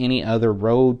don't see any other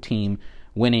road team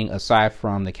winning aside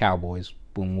from the Cowboys.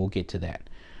 Boom, we'll get to that.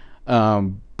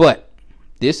 But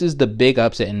this is the big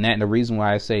upset, and the reason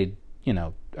why I say,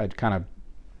 I kind of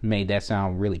made that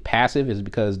sound really passive is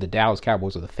because the Dallas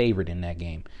Cowboys are the favorite in that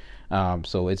game.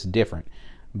 So it's different.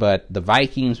 But the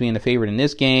Vikings being the favorite in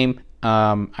this game,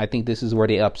 I think this is where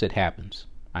the upset happens.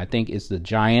 I think it's the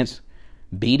Giants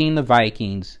beating the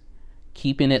Vikings,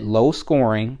 keeping it low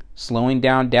scoring, slowing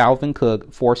down Dalvin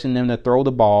Cook, forcing them to throw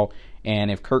the ball.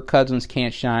 And if Kirk Cousins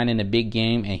can't shine in a big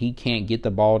game and he can't get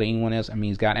the ball to anyone else, I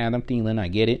mean, he's got Adam Thielen, I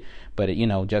get it. But,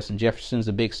 Justin Jefferson's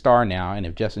a big star now. And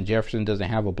if Justin Jefferson doesn't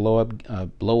have a blow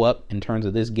up in terms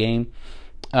of this game,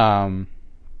 and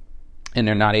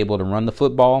they're not able to run the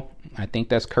football, I think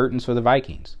that's curtains for the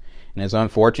Vikings. And it's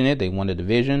unfortunate. They won the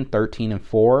division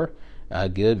 13-4. a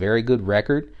good, very good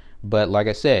record. But like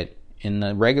I said, in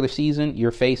the regular season,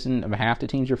 you're facing half the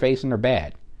teams you're facing are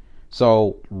bad.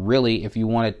 So really, if you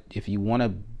want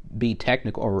to be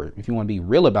technical, or if you want to be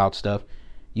real about stuff,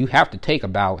 you have to take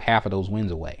about half of those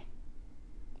wins away.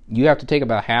 You have to take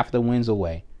about half the wins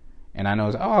away. And I know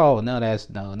it's, oh no, that's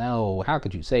no. How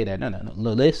could you say that? No.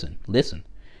 Listen.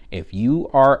 If you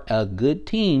are a good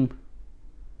team,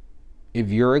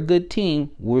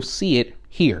 we'll see it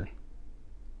here.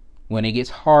 When it gets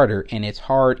harder, and it's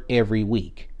hard every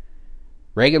week.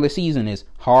 Regular season is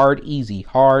hard, easy,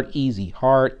 hard, easy,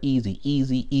 hard, easy,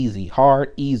 easy, easy,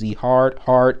 hard, easy,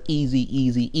 hard, easy,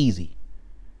 easy, easy.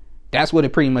 That's what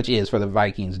it pretty much is for the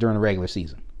Vikings during the regular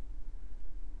season.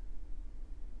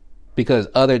 Because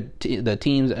the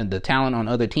teams and the talent on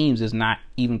other teams is not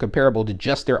even comparable to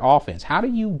just their offense. How do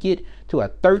you get to a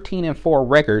 13-4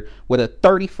 record with a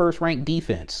 31st ranked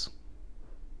defense?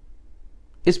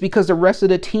 It's because the rest of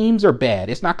the teams are bad.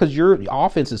 It's not because your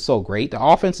offense is so great. The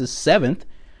offense is 7th,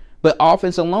 but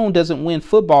offense alone doesn't win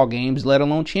football games, let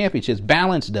alone championships.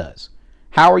 Balance does.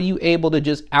 How are you able to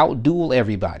just outduel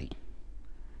everybody?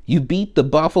 You beat the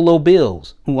Buffalo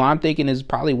Bills, who I'm thinking is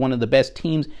probably one of the best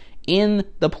teams in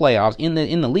the playoffs, in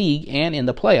the league and in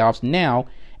the playoffs now,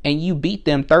 and you beat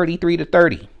them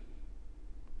 33-30.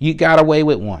 You got away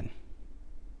with one.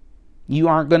 You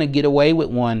aren't going to get away with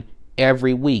one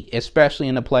every week, especially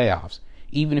in the playoffs.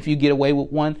 Even if you get away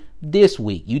with one this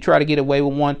week, you try to get away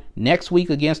with one next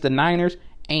week against the Niners,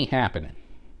 ain't happening.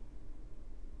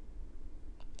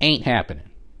 Ain't happening.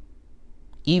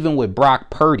 Even with Brock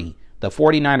Purdy, the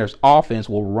 49ers offense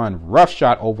will run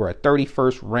roughshod over a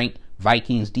 31st ranked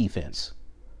Vikings defense.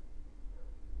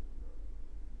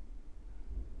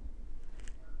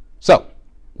 So,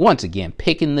 once again,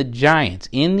 picking the Giants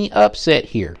in the upset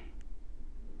here.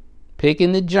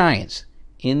 Picking the Giants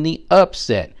in the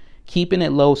upset. Keeping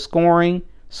it low scoring,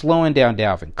 slowing down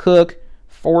Dalvin Cook,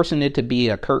 forcing it to be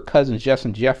a Kirk Cousins,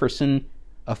 Justin Jefferson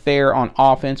affair on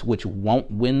offense, which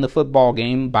won't win the football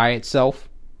game by itself.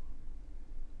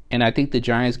 And I think the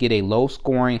Giants get a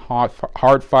low-scoring,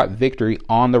 hard-fought victory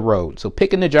on the road. So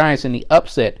picking the Giants in the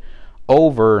upset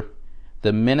over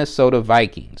the Minnesota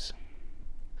Vikings.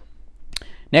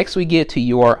 Next, we get to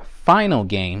your final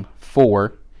game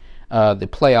for the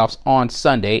playoffs on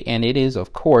Sunday. And it is,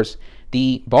 of course,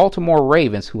 the Baltimore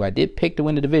Ravens, who I did pick to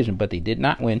win the division, but they did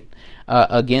not win,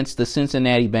 against the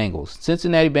Cincinnati Bengals.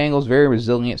 Cincinnati Bengals, very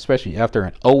resilient, especially after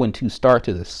an 0-2 start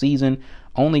to the season,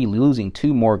 only losing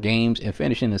 2 more games and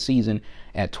finishing the season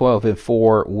at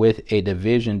 12-4 with a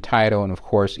division title. And of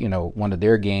course, one of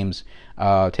their games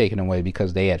taken away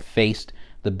because they had faced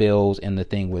the Bills and the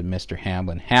thing with Mr.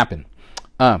 Hamlin happened.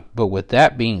 But with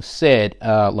that being said,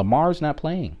 Lamar's not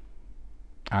playing.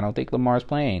 I don't think Lamar's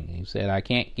playing. He said, I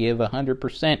can't give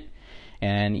 100%.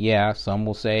 And yeah, some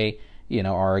will say,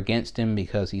 are against him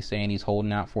because he's saying he's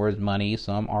holding out for his money.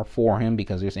 Some are for him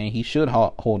because they're saying he should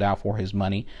hold out for his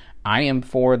money. I am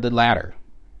for the latter,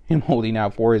 him holding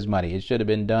out for his money. It should have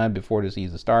been done before the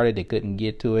season started. They couldn't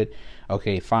get to it.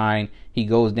 Okay, fine. He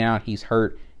goes down. He's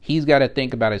hurt. He's got to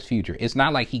think about his future. It's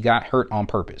not like he got hurt on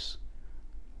purpose.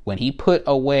 When he put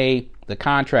away the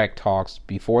contract talks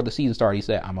before the season started, he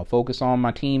said, I'm going to focus on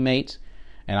my teammates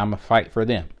and I'm going to fight for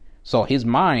them. So his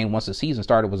mind, once the season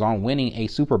started, was on winning a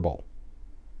Super Bowl.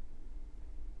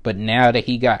 But now that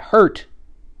he got hurt,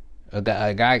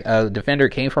 a defender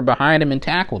came from behind him and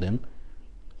tackled him,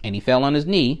 and he fell on his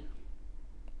knee.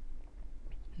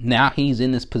 Now he's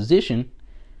in this position.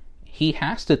 He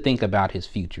has to think about his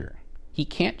future. He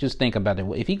can't just think about it.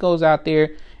 If he goes out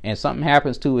there and something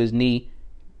happens to his knee,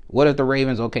 what if the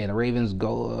Ravens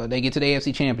go, they get to the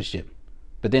AFC Championship,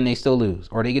 but then they still lose,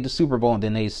 or they get the Super Bowl and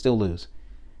then they still lose.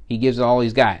 He gives all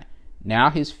he's got. Now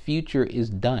his future is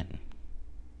done.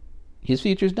 His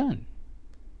future's done.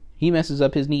 He messes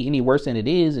up his knee any worse than it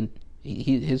is, and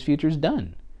his future's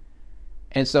done.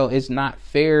 And so it's not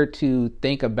fair to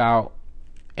think about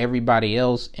everybody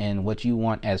else and what you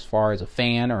want as far as a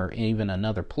fan or even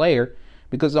another player,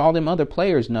 because all them other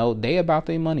players know they about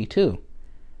their money too.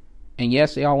 And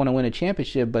yes, they all want to win a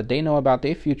championship, but they know about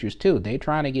their futures too. Everybody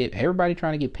trying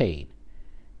to get paid.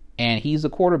 And he's the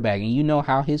quarterback, and you know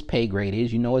how his pay grade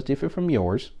is. You know it's different from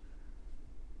yours.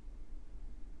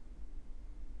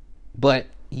 But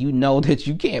you know that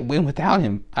you can't win without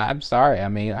him. I'm sorry. I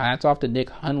mean, hats off to Nick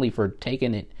Hundley for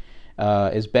taking it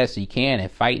as best he can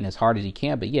and fighting as hard as he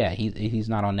can. But yeah, he's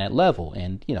not on that level.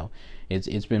 And,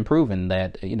 it's been proven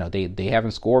that, they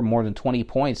haven't scored more than 20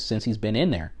 points since he's been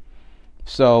in there.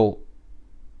 So,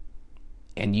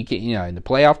 and you can, in the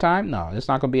playoff time, no, it's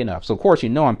not going to be enough. So, of course,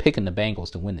 I'm picking the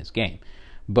Bengals to win this game.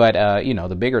 But you know,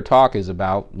 the bigger talk is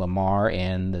about Lamar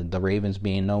and the Ravens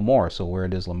being no more. So where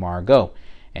does Lamar go?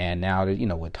 And now, you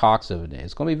know, with talks of it,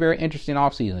 it's going to be very interesting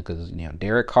offseason because, you know,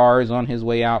 Derek Carr is on his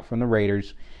way out from the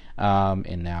Raiders.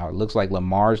 And now it looks like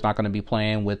Lamar's not going to be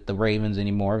playing with the Ravens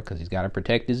anymore because he's got to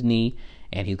protect his knee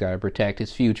and he's got to protect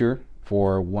his future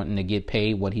for wanting to get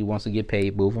paid what he wants to get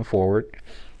paid moving forward.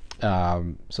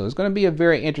 So it's going to be a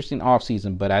very interesting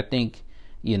offseason. But I think,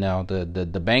 you know,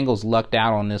 the Bengals lucked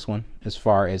out on this one as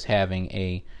far as having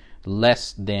a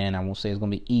less than, I won't say it's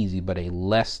going to be easy, but a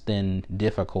less than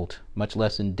difficult, much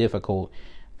less than difficult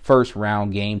first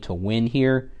round game to win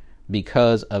here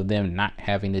because of them not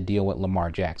having to deal with Lamar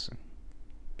Jackson.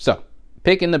 So,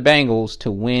 picking the Bengals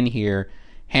to win here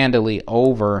handily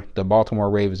over the Baltimore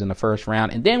Ravens in the first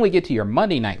round. And then we get to your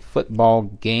Monday Night Football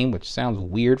game, which sounds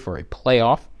weird for a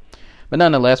playoff. But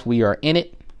nonetheless, we are in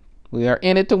it. We are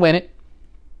in it to win it.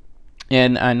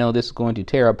 And I know this is going to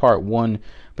tear apart one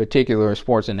particular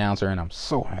sports announcer, and I'm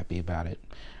so happy about it.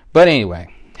 But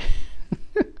anyway,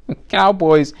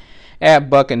 Cowboys at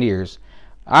Buccaneers.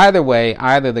 Either way,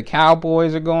 either the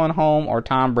Cowboys are going home or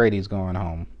Tom Brady's going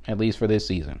home, at least for this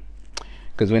season.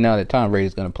 Because we know that Tom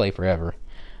Brady's going to play forever.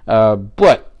 Yeah,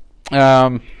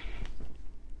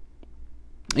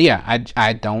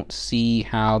 I don't see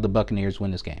how the Buccaneers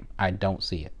win this game. I don't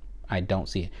see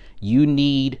it. You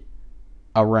need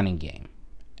a running game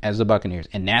as the Buccaneers,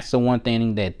 and that's the one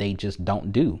thing that they just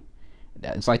don't do.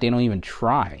 It's like they don't even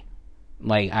try.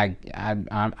 Like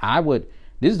I would.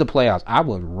 This is the playoffs. I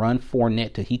would run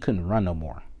Fournette till he couldn't run no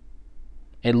more.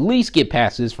 At least get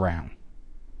past this round.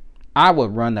 I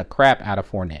would run the crap out of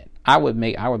Fournette. I would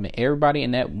make everybody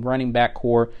in that running back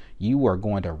core. You are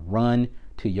going to run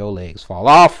till your legs fall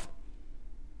off.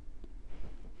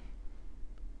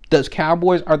 The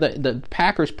Cowboys are the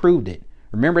Packers proved it.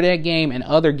 Remember that game and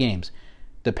other games.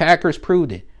 The Packers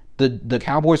proved it. The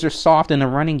Cowboys are soft in the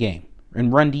running game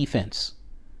and run defense.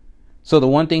 So the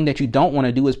one thing that you don't want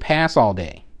to do is pass all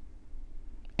day.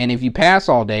 And if you pass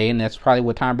all day, and that's probably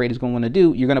what Tom Brady's going to want to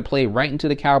do, you're going to play right into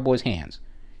the Cowboys' hands.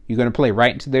 You're going to play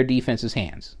right into their defense's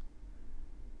hands.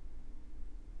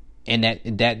 And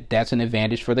that's an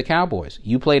advantage for the Cowboys.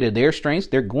 You play to their strengths,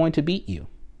 they're going to beat you.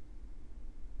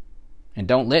 And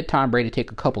don't let Tom Brady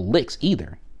take a couple licks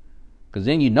either. Because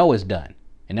then you know it's done.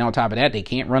 And then on top of that, they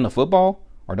can't run the football,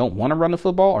 or don't want to run the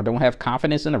football, or don't have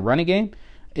confidence in the running game.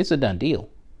 It's a done deal.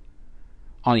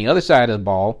 On the other side of the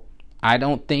ball, I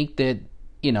don't think that,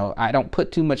 you know, I don't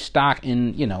put too much stock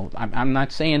in, you know, I'm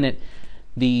not saying that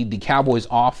the Cowboys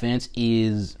offense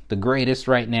is the greatest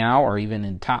right now or even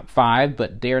in top 5,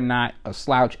 but they're not a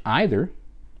slouch either.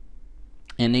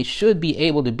 And they should be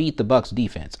able to beat the Bucs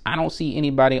defense. I don't see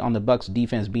anybody on the Bucs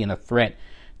defense being a threat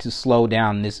to slow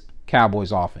down this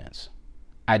Cowboys offense.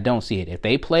 I don't see it. If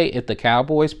the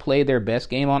Cowboys play their best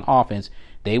game on offense,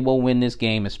 they will win this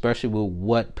game, especially with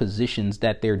what positions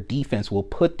that their defense will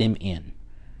put them in.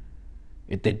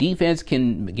 If the defense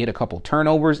can get a couple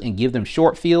turnovers and give them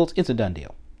short fields, it's a done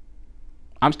deal.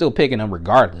 I'm still picking them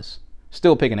regardless.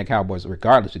 Still picking the Cowboys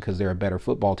regardless because they're a better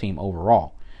football team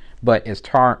overall. But in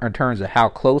terms of how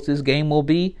close this game will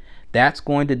be, that's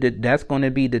going to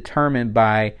be determined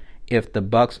by if the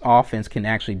Bucs offense can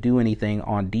actually do anything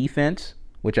on defense,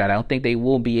 which I don't think they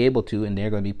will be able to, and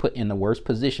they're going to be put in the worst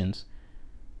positions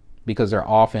because their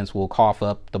offense will cough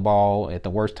up the ball at the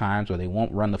worst times, or they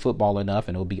won't run the football enough,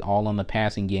 and it'll be all on the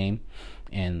passing game.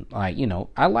 And, like, you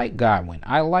know, I like Godwin.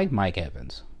 I like Mike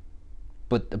Evans.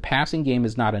 But the passing game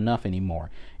is not enough anymore.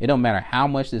 It don't matter how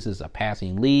much this is a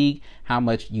passing league, how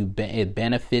much it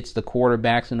benefits the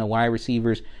quarterbacks and the wide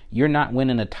receivers. You're not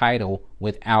winning a title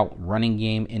without running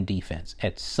game and defense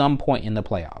at some point in the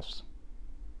playoffs.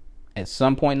 At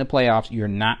some point in the playoffs, you're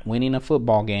not winning a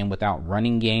football game without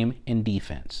running game and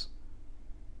defense.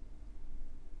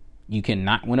 You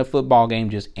cannot win a football game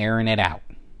just airing it out.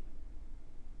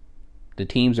 The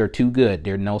teams are too good.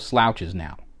 There are no slouches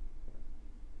now.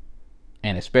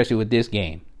 And especially with this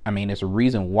game. I mean, there's a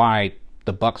reason why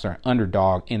the Bucs are an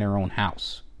underdog in their own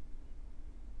house.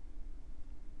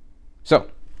 So,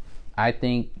 I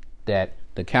think that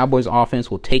the Cowboys offense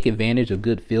will take advantage of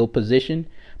good field position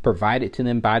provided to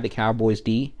them by the Cowboys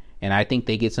D. And I think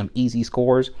they get some easy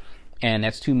scores. And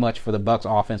that's too much for the Bucs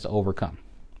offense to overcome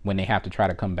when they have to try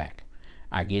to come back.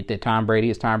 I get that Tom Brady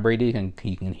is Tom Brady, and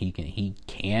he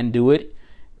can do it,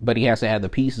 but he has to have the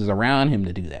pieces around him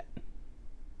to do that.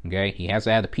 Okay, he has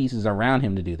to have the pieces around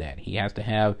him to do that. He has to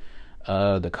have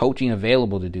the coaching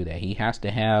available to do that. He has to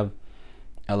have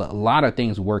a lot of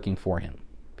things working for him.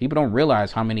 People don't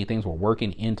realize how many things were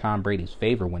working in Tom Brady's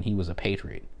favor when he was a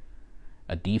Patriot.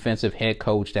 a defensive head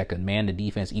coach that could man the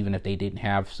defense even if they didn't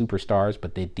have superstars,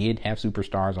 but they did have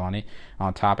superstars on it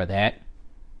on top of that.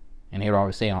 And they would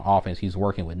always say on offense he's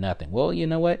working with nothing. Well, you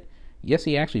know what? Yes,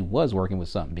 he actually was working with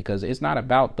something, because it's not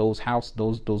about those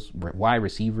wide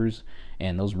receivers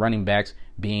and those running backs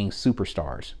being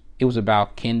superstars. It was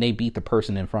about, can they beat the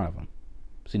person in front of them?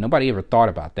 See, nobody ever thought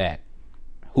about that.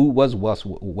 Who was Wes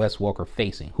Welker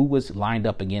facing? Who was lined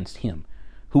up against him?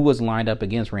 Who was lined up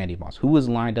against Randy Moss? Who was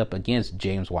lined up against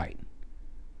James White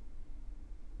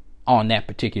on that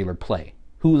particular play?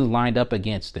 Who was lined up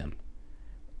against them?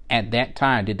 At that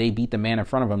time, did they beat the man in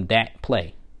front of them that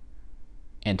play?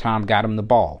 And Tom got him the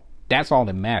ball. That's all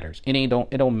that matters. It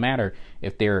don't matter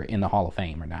if they're in the Hall of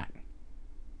Fame or not.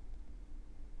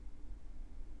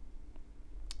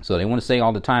 So they want to say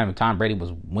all the time Tom Brady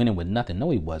was winning with nothing.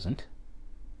 No, he wasn't.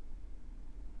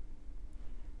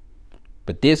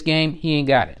 But this game, he ain't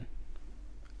got it.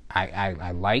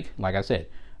 I like I said,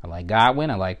 I like Godwin.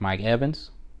 I like Mike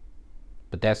Evans.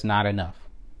 But that's not enough.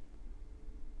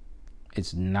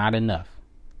 It's not enough.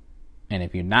 And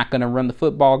if you're not going to run the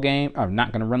football game, or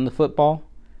not going to run the football,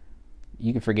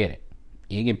 you can forget it.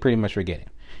 You can pretty much forget it.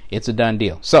 It's a done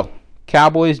deal. So,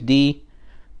 Cowboys D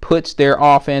puts their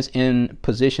offense in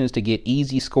positions to get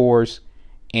easy scores,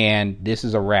 and this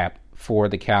is a wrap for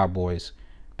the Cowboys.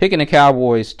 Picking the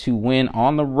Cowboys to win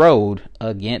on the road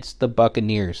against the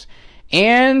Buccaneers.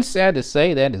 And sad to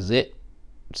say, that is it.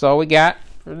 That's all we got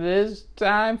for this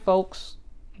time, folks.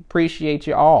 Appreciate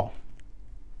you all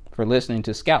for listening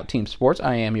to Scout Team Sports.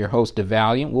 I am your host,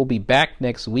 DeValiant. We'll be back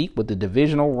next week with the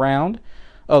divisional round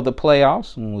of the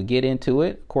playoffs. When we get into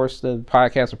it, of course, the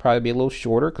podcast will probably be a little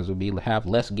shorter because we'll have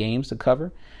less games to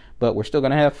cover. But we're still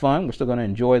going to have fun. We're still going to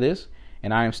enjoy this.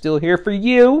 And I am still here for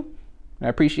you. I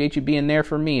appreciate you being there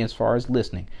for me as far as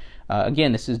listening.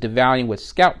 Again, this is DeValiant with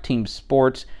Scout Team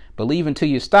Sports. Believe until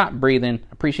you stop breathing.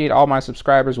 Appreciate all my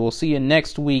subscribers. We'll see you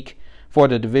next week for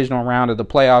the divisional round of the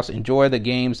playoffs. Enjoy the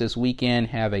games this weekend.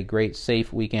 Have a great,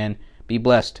 safe weekend. Be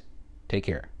blessed. Take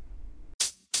care.